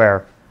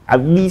Square,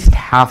 at least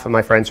half of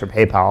my friends from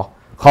PayPal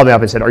called me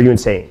up and said, are you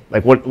insane?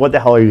 Like, what the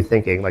hell are you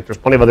thinking? Like, there's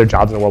plenty of other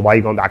jobs in the world. Why are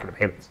you going back into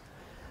payments?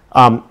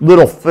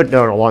 Little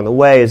footnote along the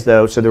way is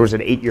though, so there was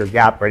an 8-year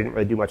gap where I didn't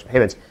really do much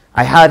payments.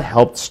 I had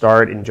helped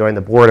start and join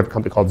the board of a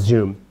company called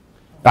Zoom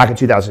back in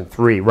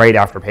 2003, right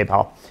after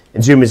PayPal.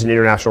 And Zoom is an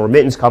international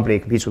remittance company. It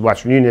competes with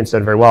Western Union. It's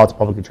done very well. It's a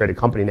publicly traded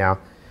company now.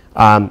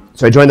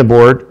 So I joined the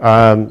board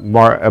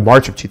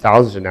March of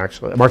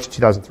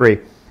 2003.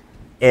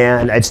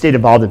 And I'd stayed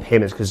involved in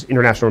payments because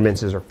international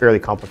remittances are fairly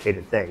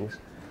complicated things.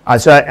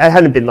 So I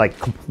hadn't been like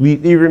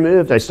completely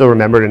removed. I still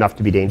remembered enough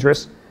to be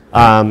dangerous.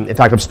 In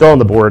fact, I'm still on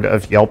the board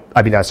of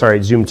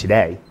Zoom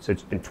today. So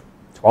it's been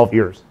 12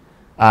 years,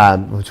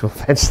 which will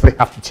eventually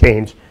have to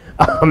change.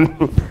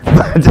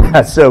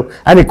 So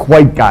I hadn't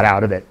quite got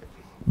out of it.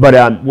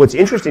 But what's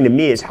interesting to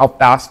me is how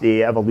fast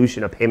the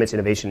evolution of payments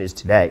innovation is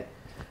today.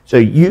 So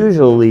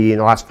usually in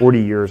the last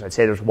 40 years, I'd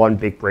say there's one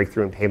big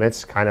breakthrough in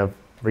payments kind of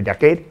every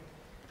decade.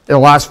 In the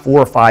last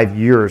 4 or 5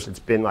 years, it's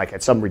been like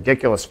at some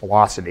ridiculous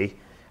velocity.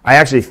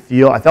 I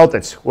felt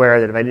at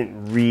Square that if I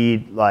didn't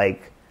read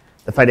like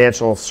the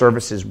financial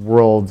services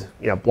world,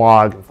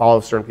 blog and follow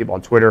certain people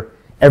on Twitter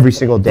every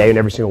single day and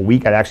every single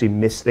week, I'd actually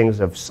miss things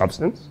of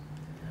substance,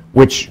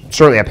 which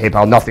certainly at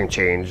PayPal, nothing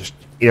changed,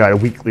 at a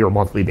weekly or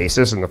monthly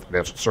basis in the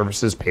financial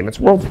services payments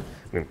world.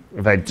 I mean,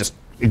 if I just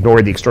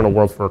ignored the external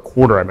world for a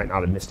quarter, I might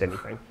not have missed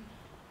anything.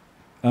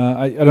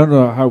 I don't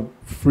know how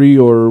free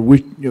or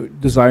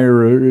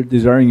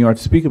desiring you are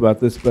to speak about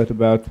this, but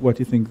about what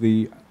you think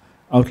the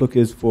outlook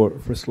is for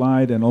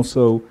Slide and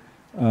also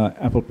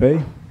Apple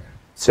Pay.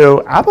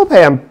 So Apple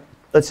Pay,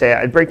 let's say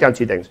I'd break down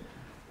 2 things.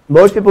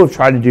 Most people who've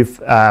tried to do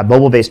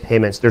mobile-based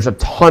payments, there's a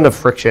ton of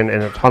friction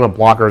and a ton of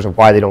blockers of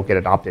why they don't get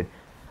adopted.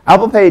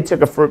 Apple Pay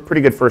took a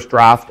pretty good first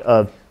draft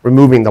of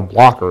removing the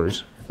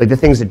blockers, like the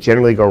things that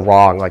generally go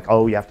wrong, like,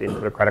 oh, you have to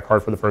input a credit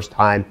card for the first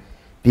time.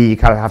 B, you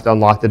kind of have to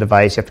unlock the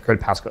device. You have to create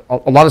a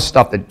passcode. A lot of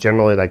stuff that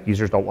generally like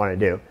users don't want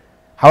to do.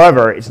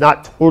 However, it's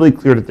not totally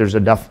clear that there's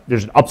an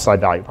upside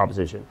value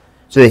proposition.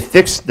 So they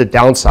fixed the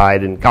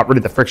downside and got rid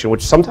of the friction,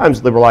 which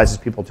sometimes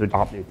liberalizes people to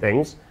adopt new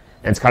things.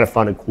 And it's kind of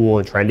fun and cool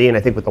and trendy. And I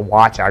think with the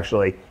watch,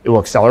 actually, it will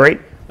accelerate.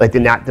 Like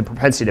the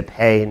propensity to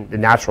pay and the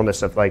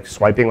naturalness of like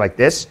swiping like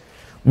this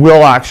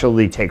will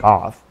actually take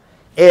off.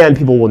 And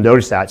people will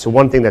notice that. So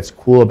one thing that's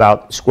cool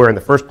about Square in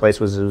the first place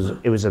was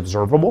it was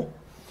observable.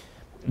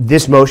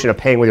 This motion of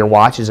paying with your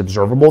watch is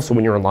observable, so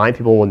when you're online,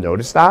 people will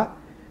notice that.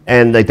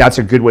 And like that's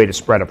a good way to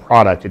spread a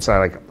product. It's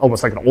like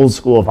almost like an old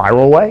school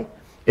viral way,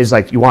 is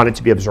like you want it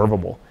to be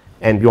observable.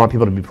 And you want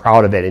people to be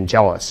proud of it and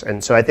jealous.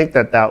 And so I think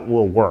that that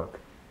will work.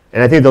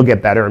 And I think they'll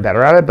get better and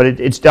better at it, but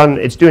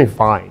it's doing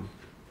fine.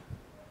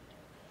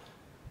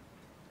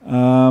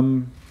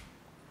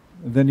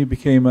 Then you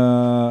became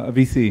a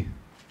VC.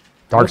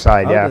 Dark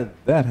side, yeah. How did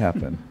that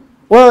happen?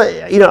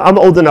 Well, you know, I'm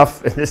old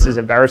enough, and this is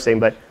embarrassing,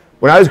 but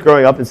when I was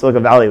growing up in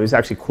Silicon Valley, it was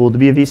actually cool to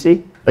be a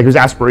VC. Like, it was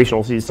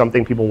aspirational, so it's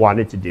something people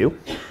wanted to do.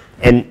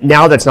 And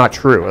now that's not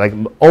true. Like,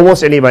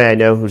 almost anybody I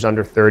know who's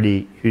under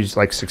 30, who's,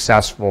 like,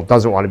 successful,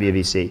 doesn't want to be a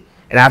VC.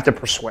 And I have to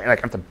persuade, like,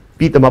 I have to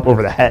beat them up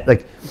over the head.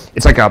 Like,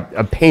 it's like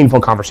a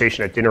painful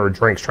conversation at dinner or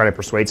drinks trying to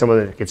persuade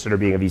someone to consider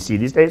being a VC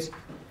these days.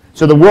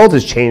 So the world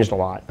has changed a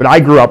lot. But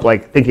I grew up,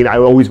 like, thinking I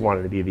always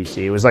wanted to be a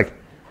VC. It was like,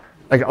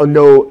 oh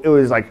no, it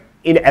was like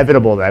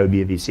inevitable that I would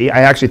be a VC.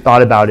 I actually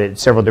thought about it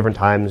several different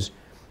times.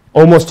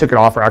 Almost took an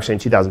offer actually in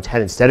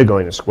 2010 instead of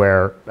going to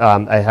Square.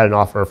 I had an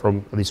offer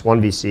from at least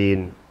one VC,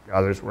 and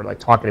others were like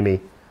talking to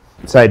me.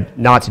 Decided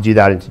not to do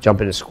that and to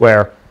jump into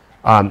Square.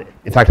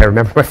 In fact, I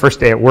remember my first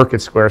day at work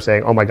at Square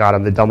saying, "Oh my God,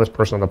 I'm the dumbest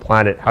person on the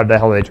planet. How the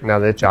hell did I turn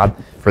down this job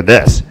for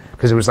this?"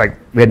 Because it was like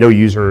we had no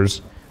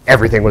users,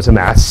 everything was a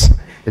mess.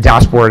 The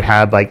dashboard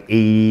had like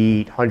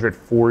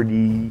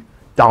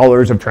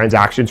 $840 of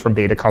transactions from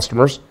beta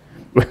customers.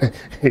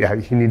 Yeah,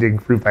 you need to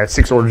improve by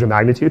 6 orders of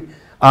magnitude.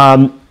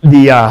 In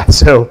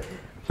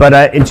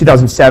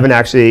 2007,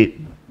 actually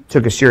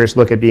took a serious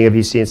look at being a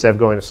VC instead of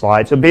going to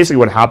Slide. So basically,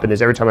 what happened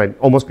is every time I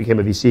almost became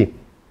a VC,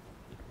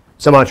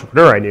 some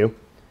entrepreneur I knew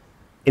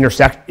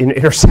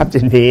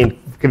intercepted me and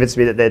convinced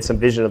me that they had some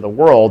vision of the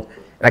world,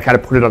 and I kind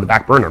of put it on the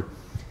back burner.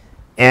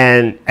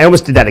 And I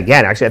almost did that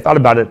again. Actually, I thought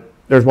about it.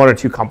 There's 1 or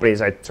 2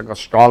 companies I took a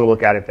strong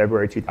look at in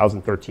February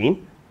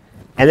 2013.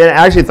 And then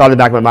I actually thought in the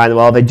back of my mind,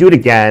 well, if I do it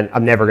again,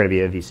 I'm never going to be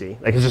a VC.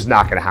 Like, it's just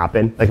not going to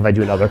happen, like if I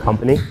do another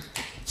company.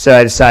 So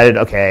I decided,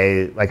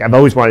 okay, like I've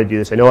always wanted to do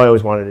this. I know I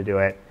always wanted to do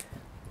it.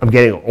 I'm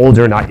getting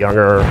older, not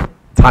younger.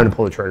 Time to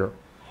pull the trigger.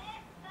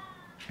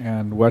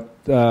 And what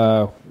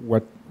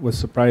was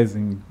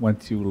surprising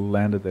once you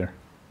landed there?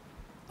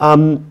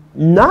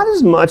 Not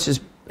as much as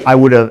I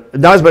would have,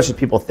 not as much as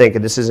people think,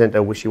 and this isn't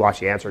a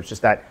wishy-washy answer. It's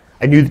just that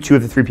I knew the 2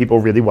 of the 3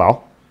 people really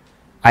well.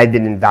 I'd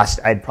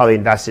probably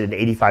invested in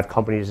 85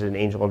 companies as an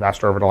angel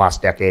investor over the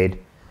last decade.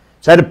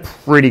 So I had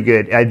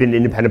I'd been an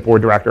independent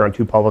board director on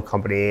 2 public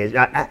companies.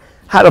 I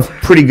had a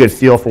pretty good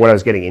feel for what I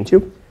was getting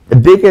into. The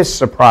biggest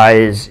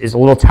surprise is a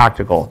little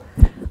tactical.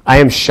 I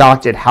am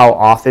shocked at how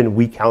often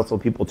we counsel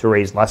people to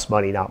raise less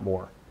money, not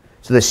more.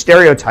 So the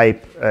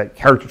stereotype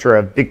caricature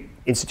of big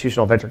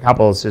institutional venture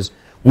capitalists is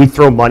we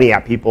throw money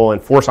at people and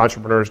force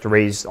entrepreneurs to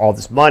raise all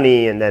this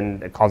money, and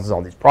then it causes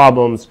all these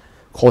problems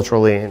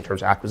culturally in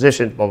terms of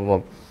acquisition, blah, blah,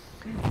 blah.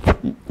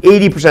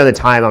 80% of the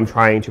time I'm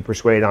trying to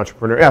persuade an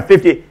entrepreneur,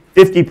 50%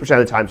 of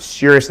the time,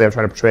 seriously, I'm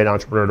trying to persuade an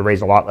entrepreneur to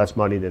raise a lot less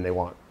money than they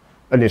want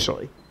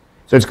initially.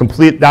 So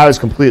that is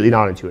completely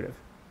non-intuitive.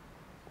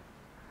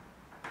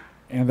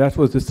 And that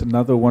was just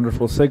another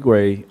wonderful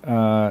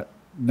segue.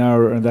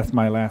 Now, and that's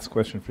my last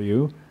question for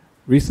you.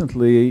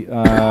 Recently,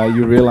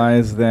 you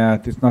realized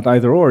that it's not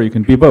either or, you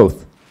can be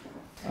both.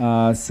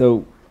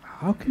 So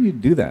how can you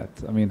do that?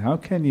 I mean, how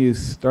can you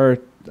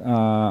start,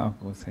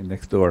 let's say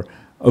next door,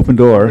 Open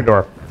Door. Open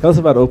Door. Tell us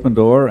about Open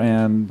Door,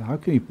 and how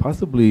can you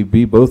possibly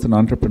be both an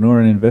entrepreneur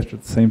and investor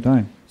at the same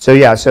time? So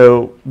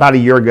about a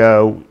year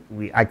ago,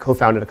 I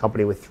co-founded a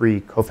company with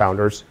 3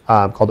 co-founders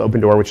called Open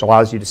Door, which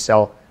allows you to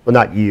sell, well,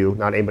 not you,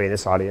 not anybody in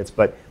this audience,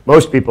 but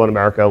most people in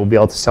America will be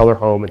able to sell their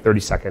home in 30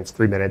 seconds,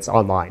 3 minutes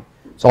online.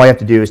 So all you have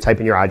to do is type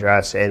in your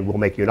address, and we'll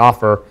make you an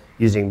offer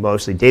using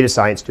mostly data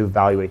science to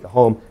evaluate the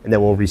home, and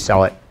then we'll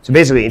resell it. So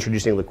basically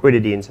introducing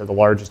liquidity into the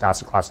largest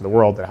asset class in the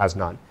world that has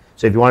none.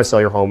 So if you want to sell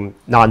your home,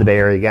 not in the Bay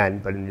Area again,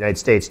 but in the United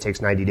States, it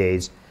takes 90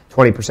 days.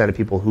 20% of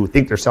people who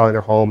think they're selling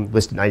their home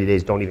listed 90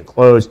 days don't even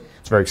close.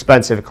 It's very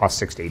expensive. It costs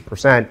 6 to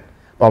 8%,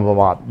 blah, blah,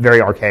 blah. Very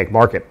archaic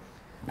market.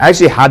 I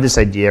actually had this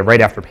idea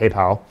right after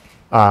PayPal.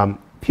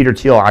 Peter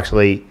Thiel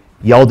actually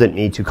yelled at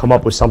me to come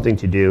up with something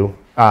to do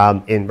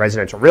in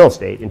residential real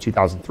estate in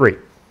 2003.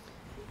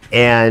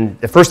 And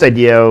the first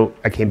idea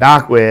I came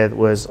back with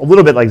was a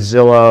little bit like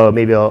Zillow,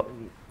 maybe a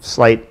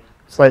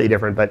slightly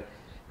different, but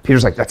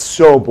Peter's like, that's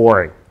so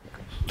boring.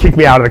 Kicked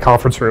me out of the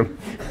conference room.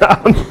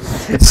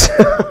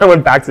 So I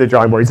went back to the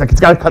drawing board. He's like,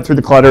 it's got to cut through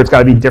the clutter. It's got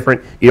to be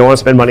different. You don't want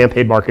to spend money on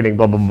paid marketing,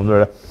 blah, blah,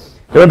 blah, blah.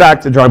 I went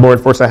back to the drawing board.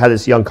 Fortunately, I had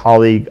this young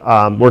colleague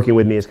working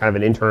with me as kind of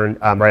an intern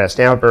right at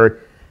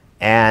Stanford.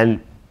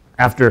 And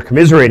after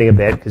commiserating a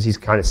bit, because he's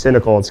kind of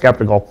cynical and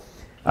skeptical,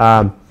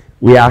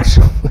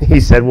 he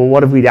said, well,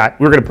 what if we're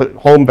going to put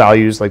home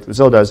values like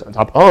Zillow does on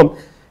top of home?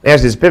 And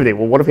actually, this pivoting,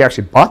 well, what if we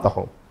actually bought the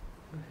home?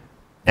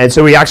 And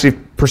so we actually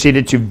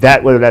proceeded to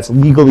vet whether that's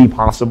legally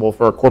possible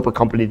for a corporate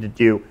company to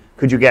do.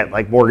 Could you get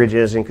like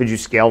mortgages, and could you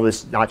scale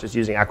this not just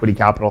using equity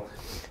capital?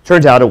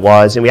 Turns out it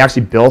was, and we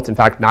actually built, in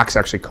fact, Max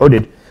actually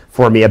coded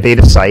for me, a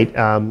beta site.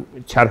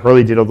 Chad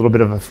Hurley did a little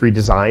bit of a free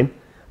design.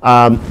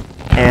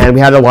 And we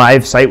had a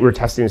live site. We were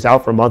testing this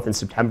out for a month in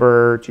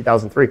September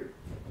 2003.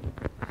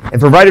 And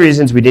for a variety of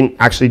reasons, we didn't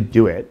actually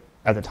do it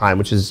at the time,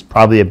 which is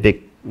probably a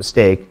big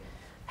mistake.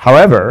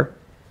 However,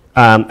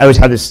 I always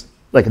had this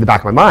like in the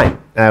back of my mind,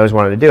 and I always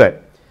wanted to do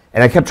it.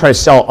 And I kept trying to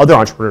sell other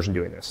entrepreneurs in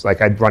doing this.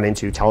 Like I'd run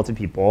into talented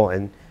people,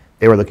 and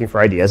they were looking for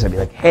ideas. I'd be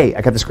like, hey,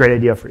 I got this great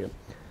idea for you.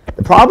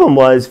 The problem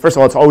was, first of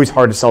all, it's always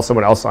hard to sell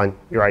someone else on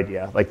your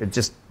idea. Like it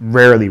just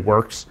rarely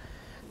works.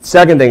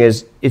 Second thing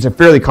is, it's a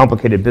fairly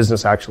complicated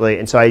business actually,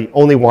 and so I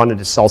only wanted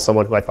to sell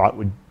someone who I thought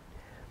would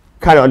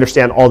kind of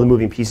understand all the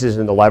moving pieces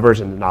and the levers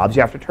and the knobs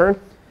you have to turn.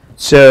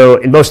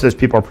 So, and most of those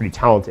people are pretty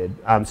talented,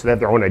 so they have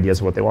their own ideas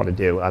of what they want to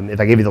do. If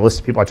I gave you the list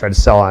of people I tried to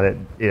sell on it,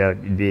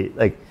 you'd be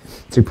like,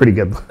 it's a pretty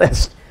good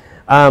list.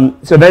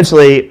 So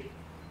eventually,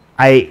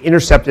 I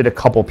intercepted a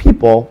couple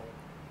people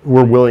who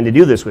were willing to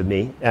do this with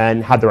me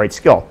and had the right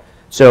skill.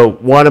 So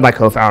one of my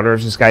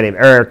co-founders, this guy named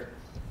Eric,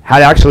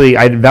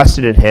 I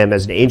invested in him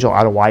as an angel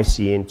out of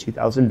YC in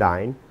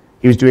 2009.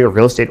 He was doing a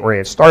real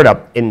estate-oriented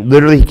startup, and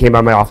literally he came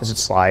by my office at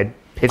Slide,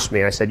 pitched me,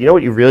 and I said, you know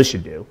what you really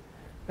should do?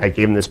 I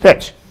gave him this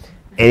pitch.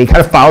 And he kind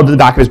of followed to the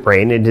back of his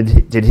brain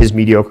and did his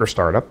mediocre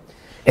startup.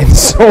 And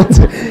sold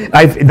it.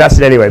 I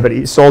invested anyway, but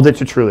he sold it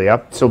to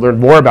Trulia. So learned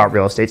more about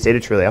real estate, stayed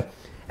at Trulia.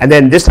 And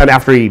then this time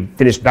after he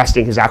finished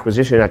vesting his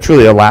acquisition at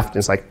Trulia, left, and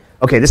it's like,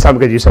 okay, this time I'm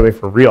going to do something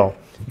for real.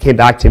 He came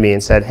back to me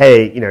and said,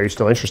 hey, you're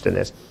still interested in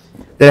this.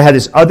 Then I had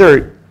this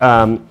other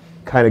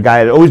kind of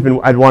guy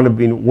I'd wanted to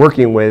be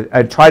working with.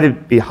 I tried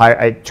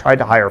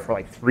to hire for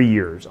like 3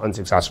 years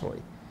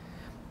unsuccessfully.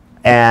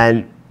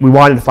 And we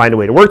wanted to find a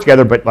way to work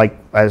together, but like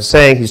I was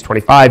saying, he's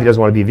 25, he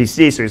doesn't want to be a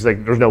VC, so he's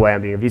like, there's no way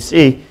I'm being a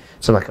VC.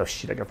 So I'm like, oh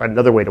shit, I gotta find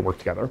another way to work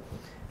together.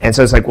 And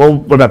so it's like, well,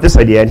 what about this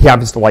idea? And he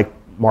happens to like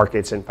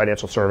markets and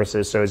financial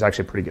services, so it's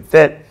actually a pretty good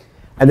fit.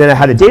 And then I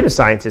had a data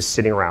scientist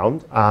sitting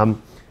around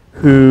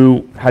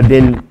who had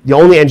been the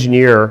only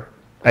engineer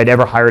I'd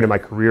ever hired in my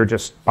career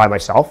just by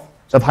myself.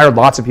 So I've hired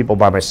lots of people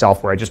by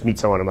myself where I just meet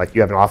someone, I'm like, you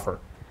have an offer.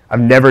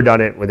 I've never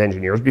done it with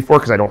engineers before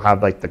because I don't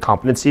have like the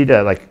competency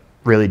to like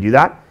really do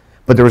that.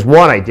 But there was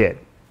one I did,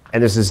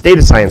 and this is this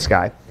data science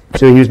guy.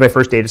 So he was my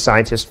first data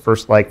scientist,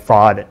 first like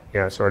fraud,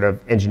 sort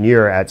of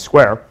engineer at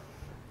Square.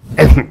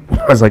 And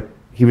I was like,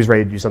 he was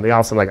ready to do something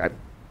else. I'm like,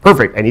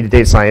 perfect, I need a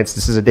data science.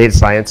 This is a data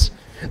science.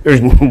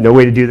 There's no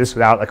way to do this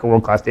without like a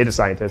world-class data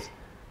scientist.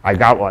 I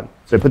got one.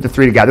 So I put the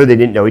three together. They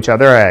didn't know each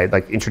other. I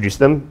like introduced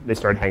them. They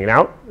started hanging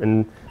out,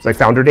 and it's like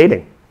founder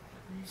dating.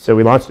 So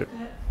we launched it.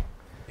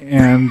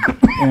 And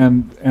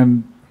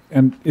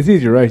it's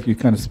easy, right? You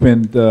kind of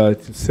spend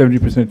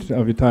 70%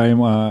 of your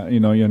time, on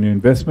your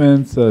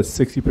investments,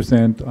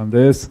 60% on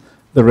this,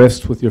 the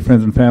rest with your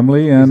friends and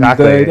family, and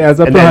exactly. It adds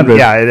up to 100.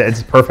 Yeah,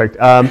 it's perfect.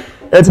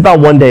 It's about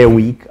 1 day a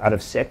week out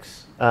of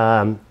 6.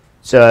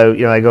 So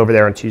I go over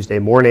there on Tuesday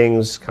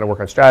mornings, kind of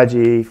work on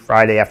strategy.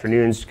 Friday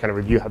afternoons, kind of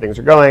review how things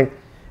are going,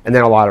 and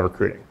then a lot of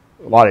recruiting,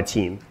 a lot of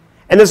team.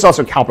 And this is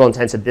also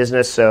capital-intensive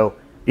business, so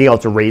being able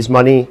to raise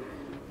money.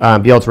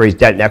 Be able to raise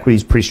debt and equity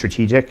is pretty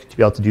strategic to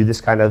be able to do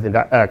this kind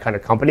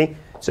of company.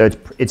 So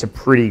it's a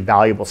pretty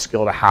valuable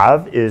skill to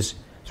have, is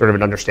sort of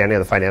an understanding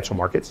of the financial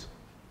markets.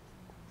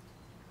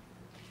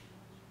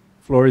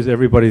 Floor is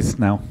everybody's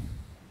now.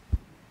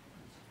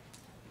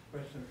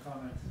 Questions,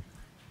 comments?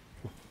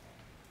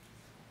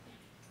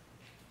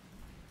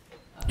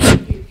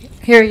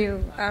 Here,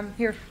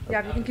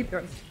 yeah, you can keep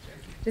yours.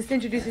 Just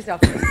introduce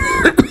yourself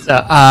first.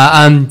 So,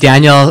 I'm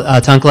Daniel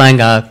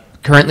Tunklang,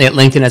 currently at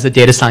LinkedIn as a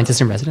data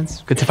scientist in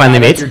residence. Good to finally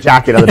meet. Your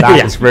jacket on the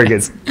back is very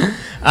good.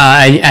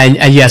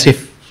 And yes,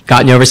 we've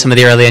gotten over some of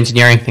the early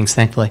engineering things,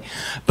 thankfully.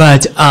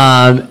 But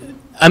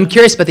I'm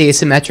curious about the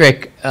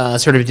asymmetric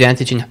sort of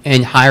advantage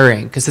in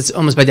hiring, because it's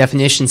almost by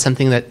definition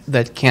something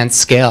that can't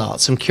scale.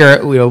 So I'm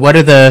curious,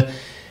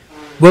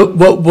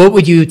 what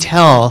would you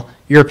tell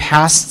your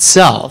past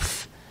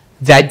self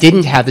that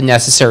didn't have the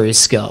necessary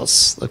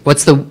skills? Like,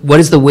 what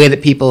is the way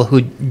that people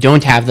who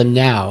don't have them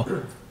now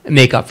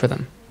make up for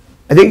them?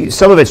 I think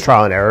some of it's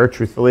trial and error,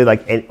 truthfully.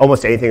 Like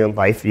almost anything in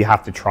life, you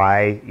have to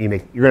try. You're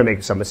going to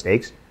make some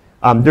mistakes.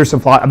 There's some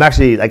flaws. I'm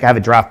actually, I have a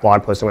draft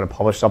blog post. I'm going to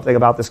publish something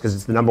about this because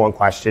it's the number one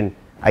question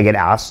I get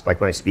asked, like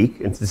when I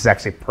speak. And this is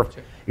actually a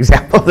perfect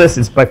example of this.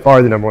 It's by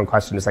far the number one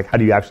question. It's like, how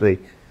do you actually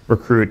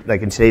recruit,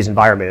 like in today's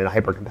environment in a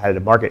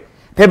hyper-competitive market?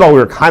 PayPal, we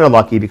were kind of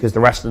lucky because the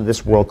rest of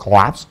this world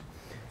collapsed.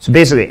 So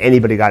basically,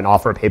 anybody got an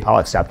offer, PayPal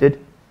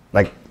accepted.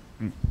 Like,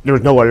 there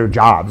was no other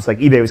jobs. Like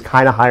eBay was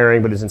kind of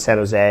hiring, but it was in San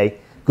Jose.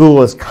 Google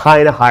was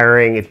kind of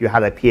hiring if you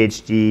had a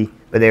PhD,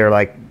 but they were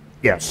like,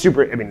 they're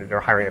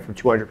hiring from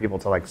 200 people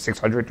to like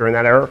 600 during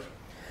that era.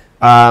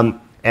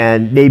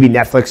 And maybe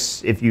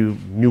Netflix if you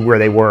knew where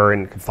they were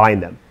and could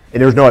find them.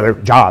 And there was no other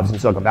jobs in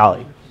Silicon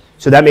Valley.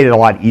 So that made it a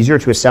lot easier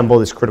to assemble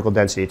this critical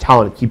density of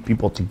talent and keep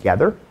people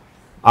together.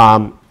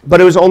 But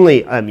it was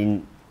only,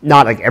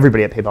 not like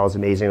everybody at PayPal was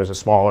amazing. It was a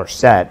smaller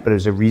set, but it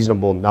was a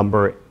reasonable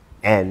number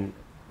and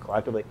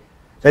collectively.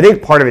 So I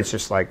think part of it's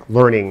just like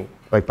learning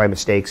like by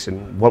mistakes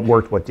and what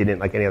worked, what didn't,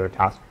 like any other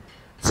task.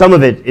 Some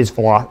of it is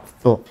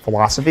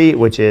philosophy,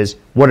 which is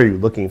what are you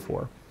looking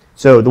for?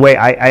 So the way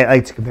I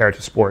like to compare it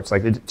to sports,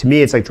 like to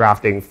me, it's like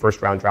drafting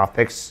first-round draft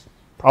picks,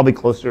 probably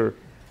closer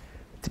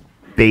to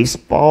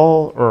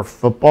baseball or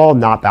football,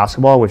 not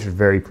basketball, which is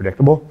very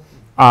predictable.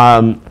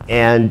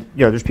 And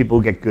there's people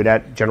who get good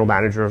at general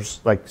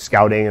managers, like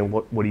scouting and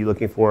what are you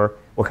looking for,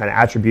 what kind of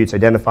attributes,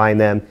 identifying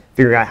them,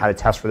 figuring out how to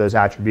test for those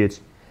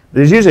attributes. But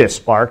there's usually a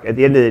spark. At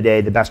the end of the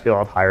day, the best people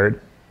I've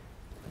hired,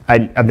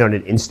 I've known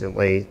it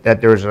instantly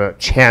that there was a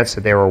chance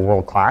that they were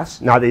world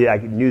class. Not that I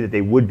knew that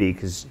they would be,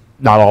 because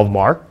not all of them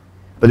are.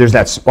 But there's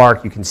that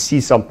spark. You can see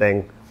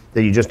something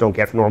that you just don't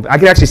get from normal. I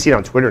can actually see it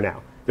on Twitter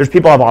now. There's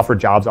people I've offered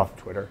jobs off of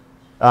Twitter.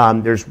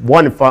 There's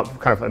one fun,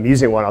 kind of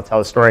amusing one. I'll tell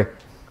the story.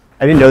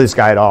 I didn't know this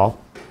guy at all.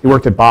 He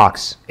worked at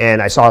Box,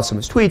 and I saw some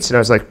of his tweets, and I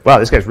was like, wow,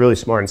 this guy's really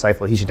smart and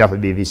insightful. He should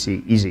definitely be a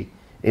VC, easy.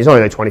 And he's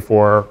only like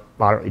 24,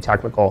 moderately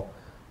technical.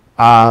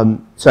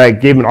 So I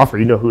gave him an offer.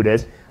 You know who it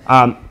is.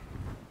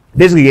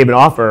 Basically gave him an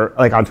offer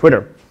like on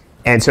Twitter.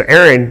 And so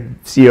Aaron,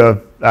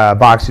 CEO of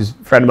Box, who's a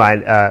friend of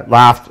mine,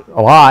 laughed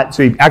a lot.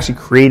 So he actually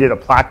created a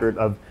placard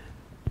of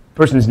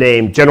person's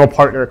name, general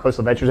partner at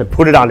Coastal Ventures, and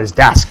put it on his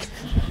desk.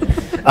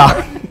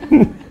 But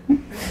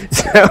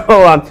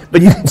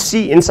you can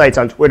see insights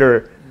on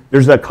Twitter.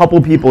 There's a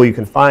couple people you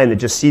can find that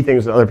just see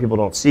things that other people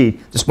don't see,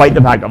 despite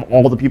the fact of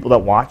all the people that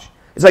watch.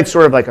 It's like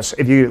sort of like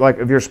if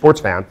you're a sports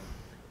fan.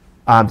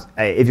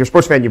 If you're a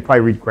sports fan, you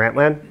probably read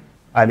Grantland.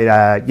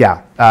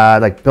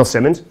 Like Bill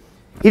Simmons.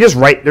 There's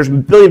a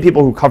billion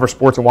people who cover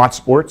sports and watch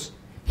sports.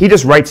 He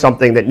just writes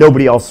something that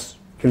nobody else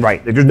can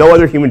write. There's no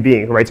other human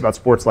being who writes about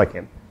sports like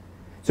him.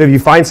 So if you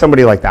find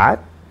somebody like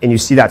that and you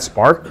see that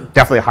spark,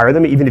 definitely hire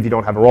them, even if you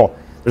don't have a role.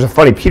 There's a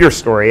funny Peter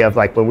story of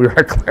like when we were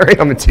at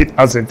Clarion in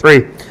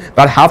 2003,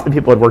 about half the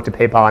people had worked at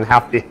PayPal and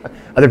half the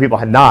other people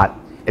had not.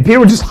 And Peter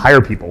would just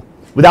hire people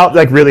without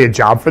like really a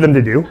job for them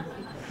to do.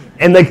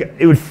 And like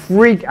it would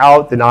freak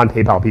out the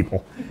non-PayPal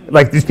people.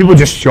 Like these people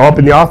just show up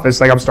in the office,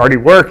 like I'm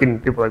starting work,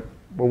 and people are like,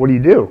 well, what do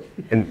you do?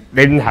 And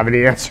they didn't have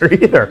any answer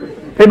either.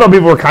 PayPal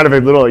people were kind of a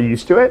little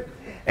used to it.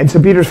 And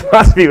so Peter's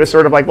philosophy was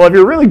sort of like, well, if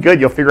you're really good,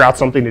 you'll figure out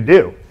something to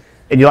do.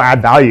 And you'll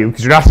add value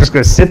because you're not just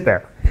going to sit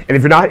there. And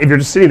if you're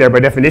just sitting there, by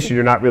definition,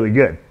 you're not really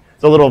good.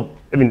 It's a little,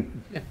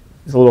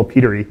 it's a little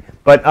Petery.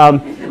 But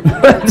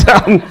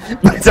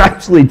it's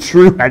actually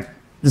true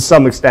to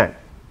some extent.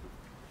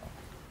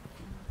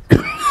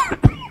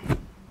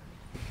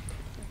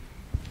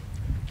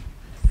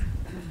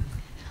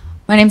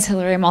 My name's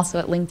Hillary. I'm also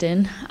at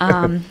LinkedIn,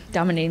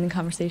 dominating the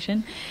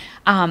conversation.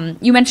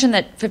 You mentioned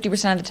that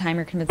 50% of the time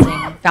you're convincing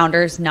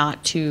founders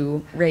not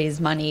to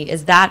raise money.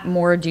 Is that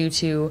more due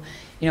to,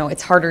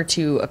 it's harder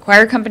to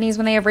acquire companies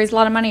when they have raised a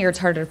lot of money, or it's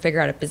harder to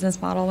figure out a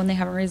business model when they've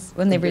raised a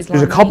lot of money?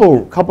 There's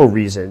a couple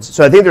reasons.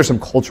 So I think there's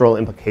some cultural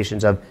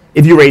implications of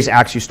if you raise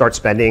X, you start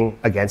spending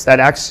against that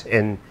X,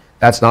 and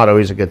that's not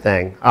always a good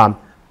thing.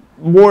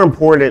 More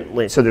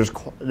importantly, so there's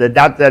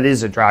that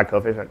is a drag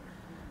coefficient.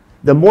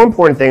 The more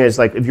important thing is,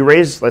 like, if you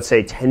raise, let's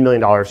say, $10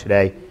 million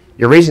today,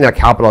 you're raising that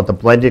capital at the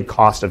blended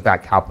cost of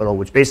that capital,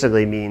 which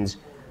basically means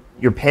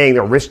you're paying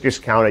the risk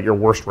discount at your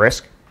worst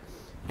risk.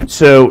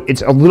 So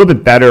it's a little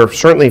bit better,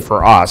 certainly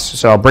for us.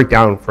 So I'll break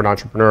down for an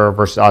entrepreneur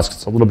versus us, 'cause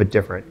it's a little bit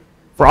different.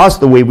 For us,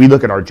 the way we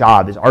look at our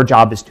job is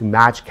to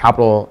match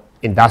capital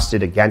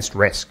invested against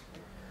risk.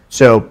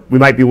 So we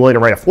might be willing to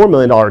write a $4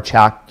 million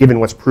check, given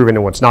what's proven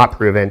and what's not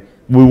proven.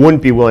 We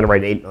wouldn't be willing to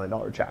write an $8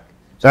 million check.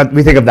 So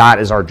we think of that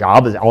as our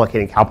job, is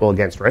allocating capital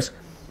against risk.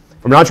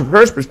 From an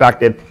entrepreneur's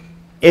perspective,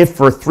 if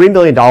for $3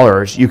 million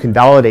you can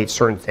validate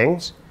certain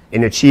things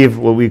and achieve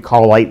what we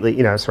call lightly,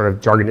 sort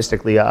of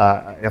jargonistically,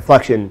 an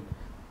inflection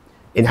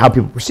in how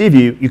people perceive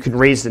you, you can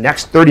raise the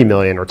next 30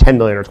 million or 10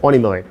 million or 20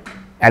 million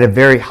at a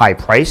very high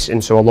price,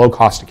 and so a low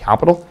cost of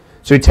capital.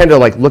 So we tend to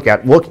look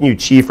at what can you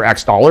achieve for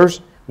X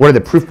dollars, what are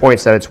the proof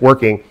points that it's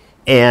working,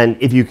 and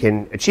if you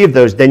can achieve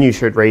those, then you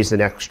should raise the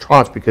next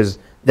tranche, because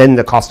then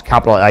the cost of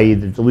capital, i.e.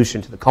 the dilution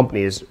to the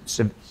company, is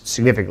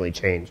significantly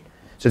changed.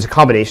 So it's a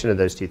combination of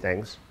those two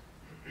things.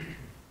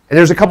 And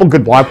there's a couple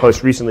good blog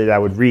posts recently that I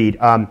would read.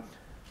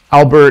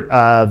 Albert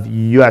of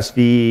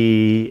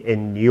USV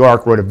in New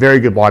York wrote a very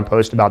good blog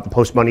post about the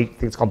post-money, I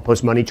think it's called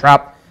post-money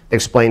trap, that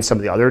explains some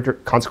of the other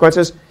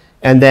consequences.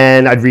 And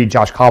then I'd read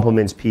Josh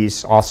Koppelman's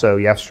piece also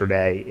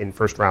yesterday in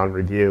First Round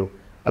Review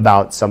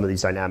about some of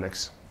these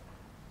dynamics.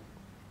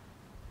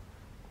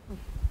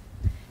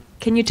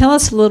 Can you tell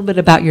us a little bit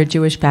about your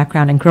Jewish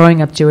background and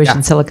growing up Jewish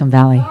in Silicon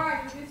Valley?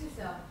 Laura, introduce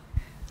yourself.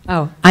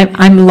 Oh,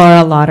 I'm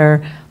Laura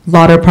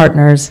Lauder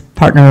Partners,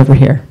 partner over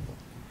here.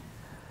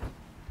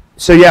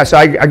 So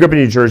I grew up in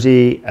New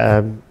Jersey,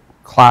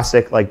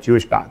 classic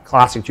Jewish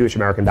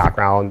American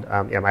background.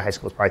 My high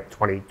school was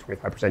probably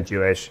 20-25%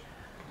 Jewish.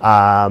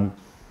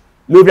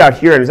 Moved out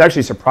here and was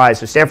actually surprised.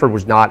 So Stanford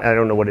was not, I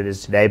don't know what it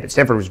is today, but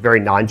Stanford was very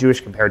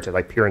non-Jewish compared to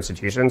peer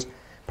institutions.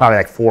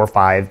 Probably 4 or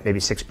 5, maybe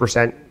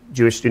 6%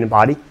 Jewish student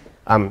body.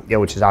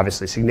 Which is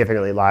obviously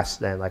significantly less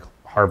than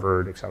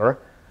Harvard, et cetera.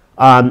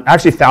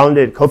 Actually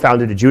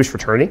co-founded a Jewish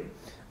fraternity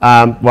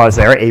while I was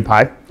there,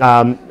 API.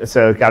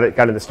 So got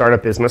in the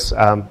startup business.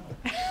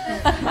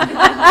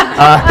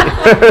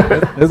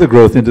 There's a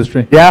growth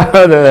industry. Yeah,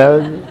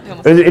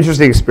 it was an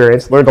interesting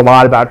experience. Learned a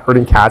lot about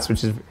herding cats,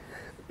 which is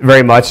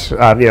very much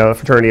a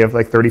fraternity of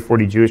like 30,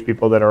 40 Jewish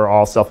people that are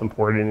all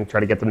self-important and try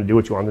to get them to do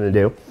what you want them to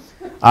do.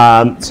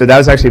 So that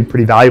was actually a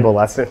pretty valuable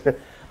lesson.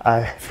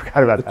 I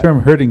forgot about that. The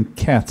term herding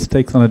cats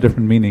takes on a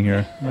different meaning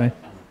here, right?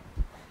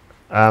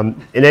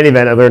 In any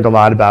event, I learned a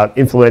lot about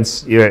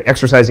influence,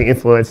 exercising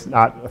influence,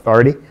 not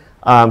authority,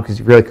 because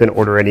you really couldn't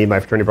order any of my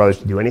fraternity brothers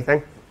to do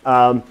anything.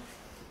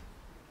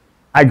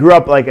 I grew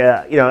up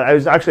I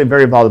was actually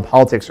very involved in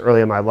politics early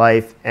in my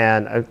life,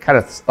 and I kind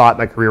of thought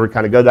my career would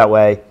kind of go that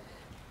way.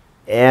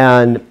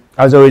 And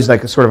I was always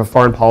like a sort of a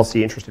foreign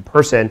policy interested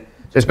person,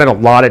 so I spent a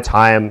lot of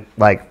time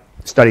like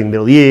studying the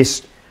Middle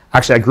East.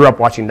 Actually, I grew up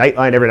watching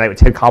Nightline every night with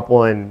Ted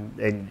Koppel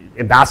and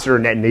Ambassador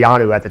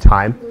Netanyahu at the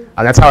time.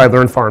 And that's how I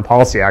learned foreign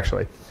policy,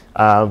 actually.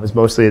 It was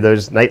mostly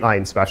those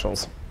Nightline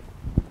specials.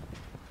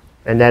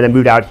 And then I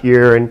moved out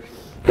here and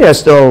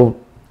still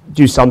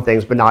do some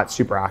things, but not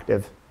super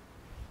active.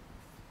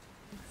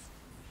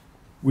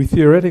 We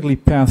theoretically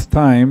passed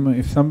time.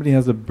 If somebody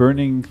has a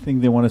burning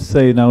thing they want to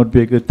say, now would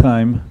be a good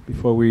time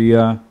before we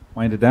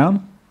wind it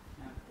down.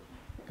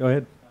 Go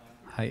ahead.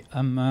 Hi,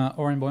 I'm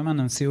Oren Boyman.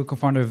 I'm CEO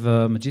co-founder of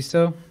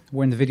Magisto.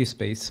 We're in the video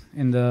space.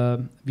 And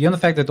beyond the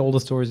fact that all the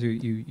stories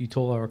you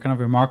told are kind of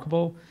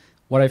remarkable,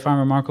 what I find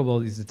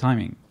remarkable is the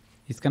timing.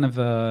 It's kind of,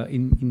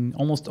 in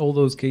almost all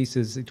those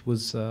cases, it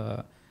was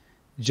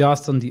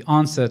just on the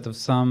onset of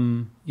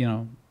some,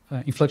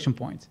 inflection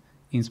point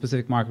in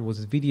specific market.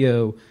 Was it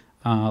video,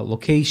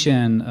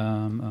 location,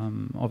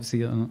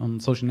 obviously on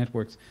social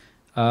networks.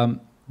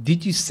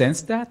 Did you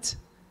sense that?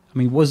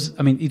 It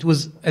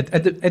was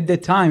at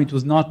that time, it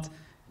was not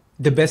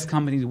the best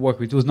company to work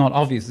with. It was not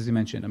obvious, as you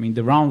mentioned.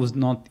 The round was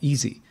not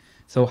easy.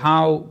 So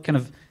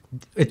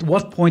at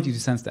what point did you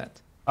sense that?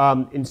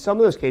 In some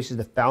of those cases,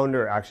 the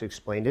founder actually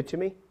explained it to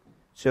me.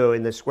 So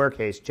in the Square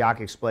case,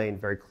 Jack explained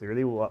very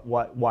clearly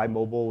why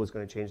mobile was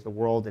going to change the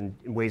world in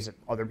ways that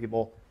other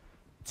people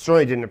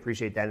certainly didn't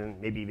appreciate then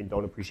and maybe even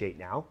don't appreciate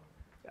now.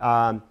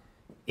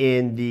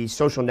 In the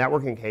social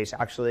networking case,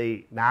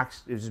 actually,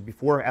 Max, it was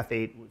before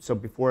F8, so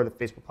before the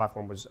Facebook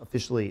platform was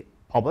officially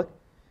public,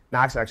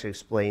 Max actually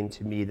explained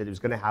to me that it was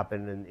going to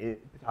happen and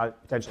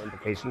potential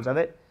implications of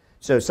it.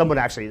 So someone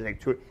actually,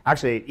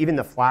 even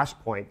the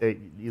flashpoint that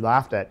you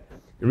laughed at,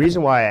 the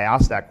reason why I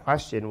asked that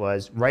question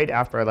was right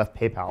after I left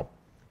PayPal,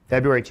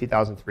 February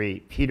 2003,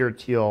 Peter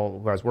Thiel,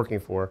 who I was working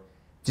for,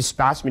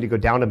 dispatched me to go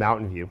down to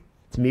Mountain View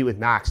to meet with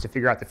Max to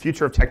figure out the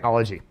future of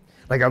technology.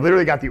 Like I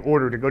literally got the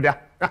order to go down,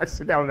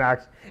 sit down with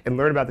Max and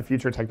learn about the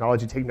future of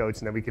technology, take notes,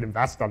 and then we could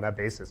invest on that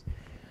basis.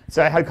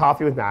 So I had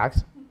coffee with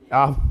Max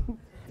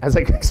as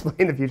I could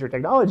explain the future of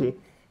technology,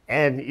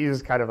 and he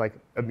was kind of like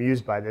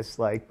amused by this,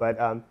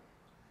 but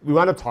we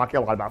wound up talking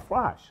a lot about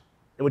Flash,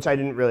 which I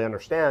didn't really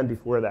understand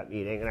before that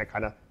meeting, and I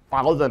kind of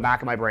followed the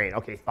back of my brain.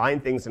 Okay,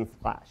 find things in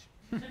Flash,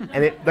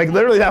 and it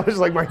literally that was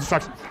like my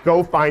instruction: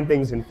 go find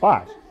things in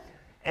Flash,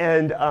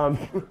 and.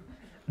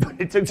 But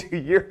it took 2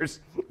 years,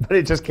 but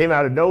it just came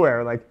out of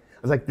nowhere. I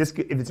was like, if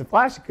it's a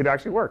Flash, it could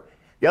actually work.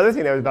 The other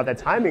thing that was about that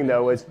timing,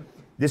 though, was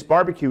this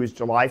barbecue was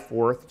July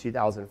 4th,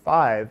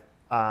 2005.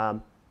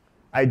 I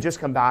had just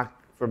come back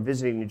from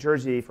visiting New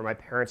Jersey for my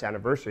parents'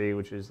 anniversary,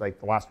 which was like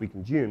the last week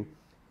in June.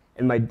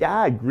 And my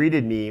dad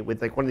greeted me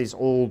with like one of these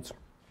old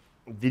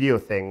video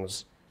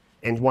things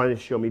and wanted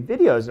to show me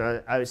videos.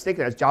 And I was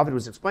thinking, as Javed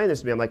was explaining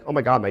this to me, I'm like, oh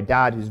my God, my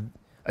dad, who's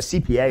a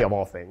CPA of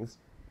all things,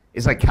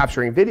 is like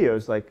capturing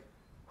videos.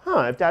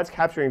 If Dad's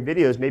capturing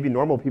videos, maybe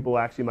normal people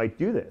actually might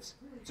do this.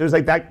 So it was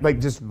like that,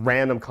 just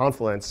random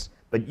confluence.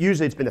 But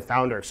usually it's been the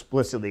founder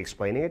explicitly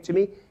explaining it to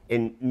me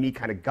and me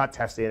kind of gut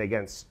testing it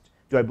against,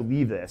 do I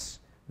believe this?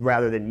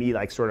 Rather than me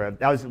that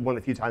was one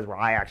of the few times where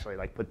I actually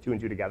put 2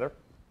 and 2 together.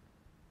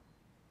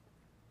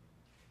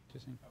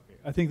 Interesting. Okay.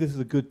 I think this is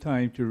a good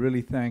time to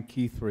really thank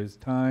Keith for his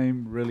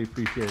time. Really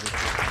appreciate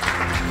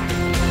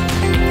it.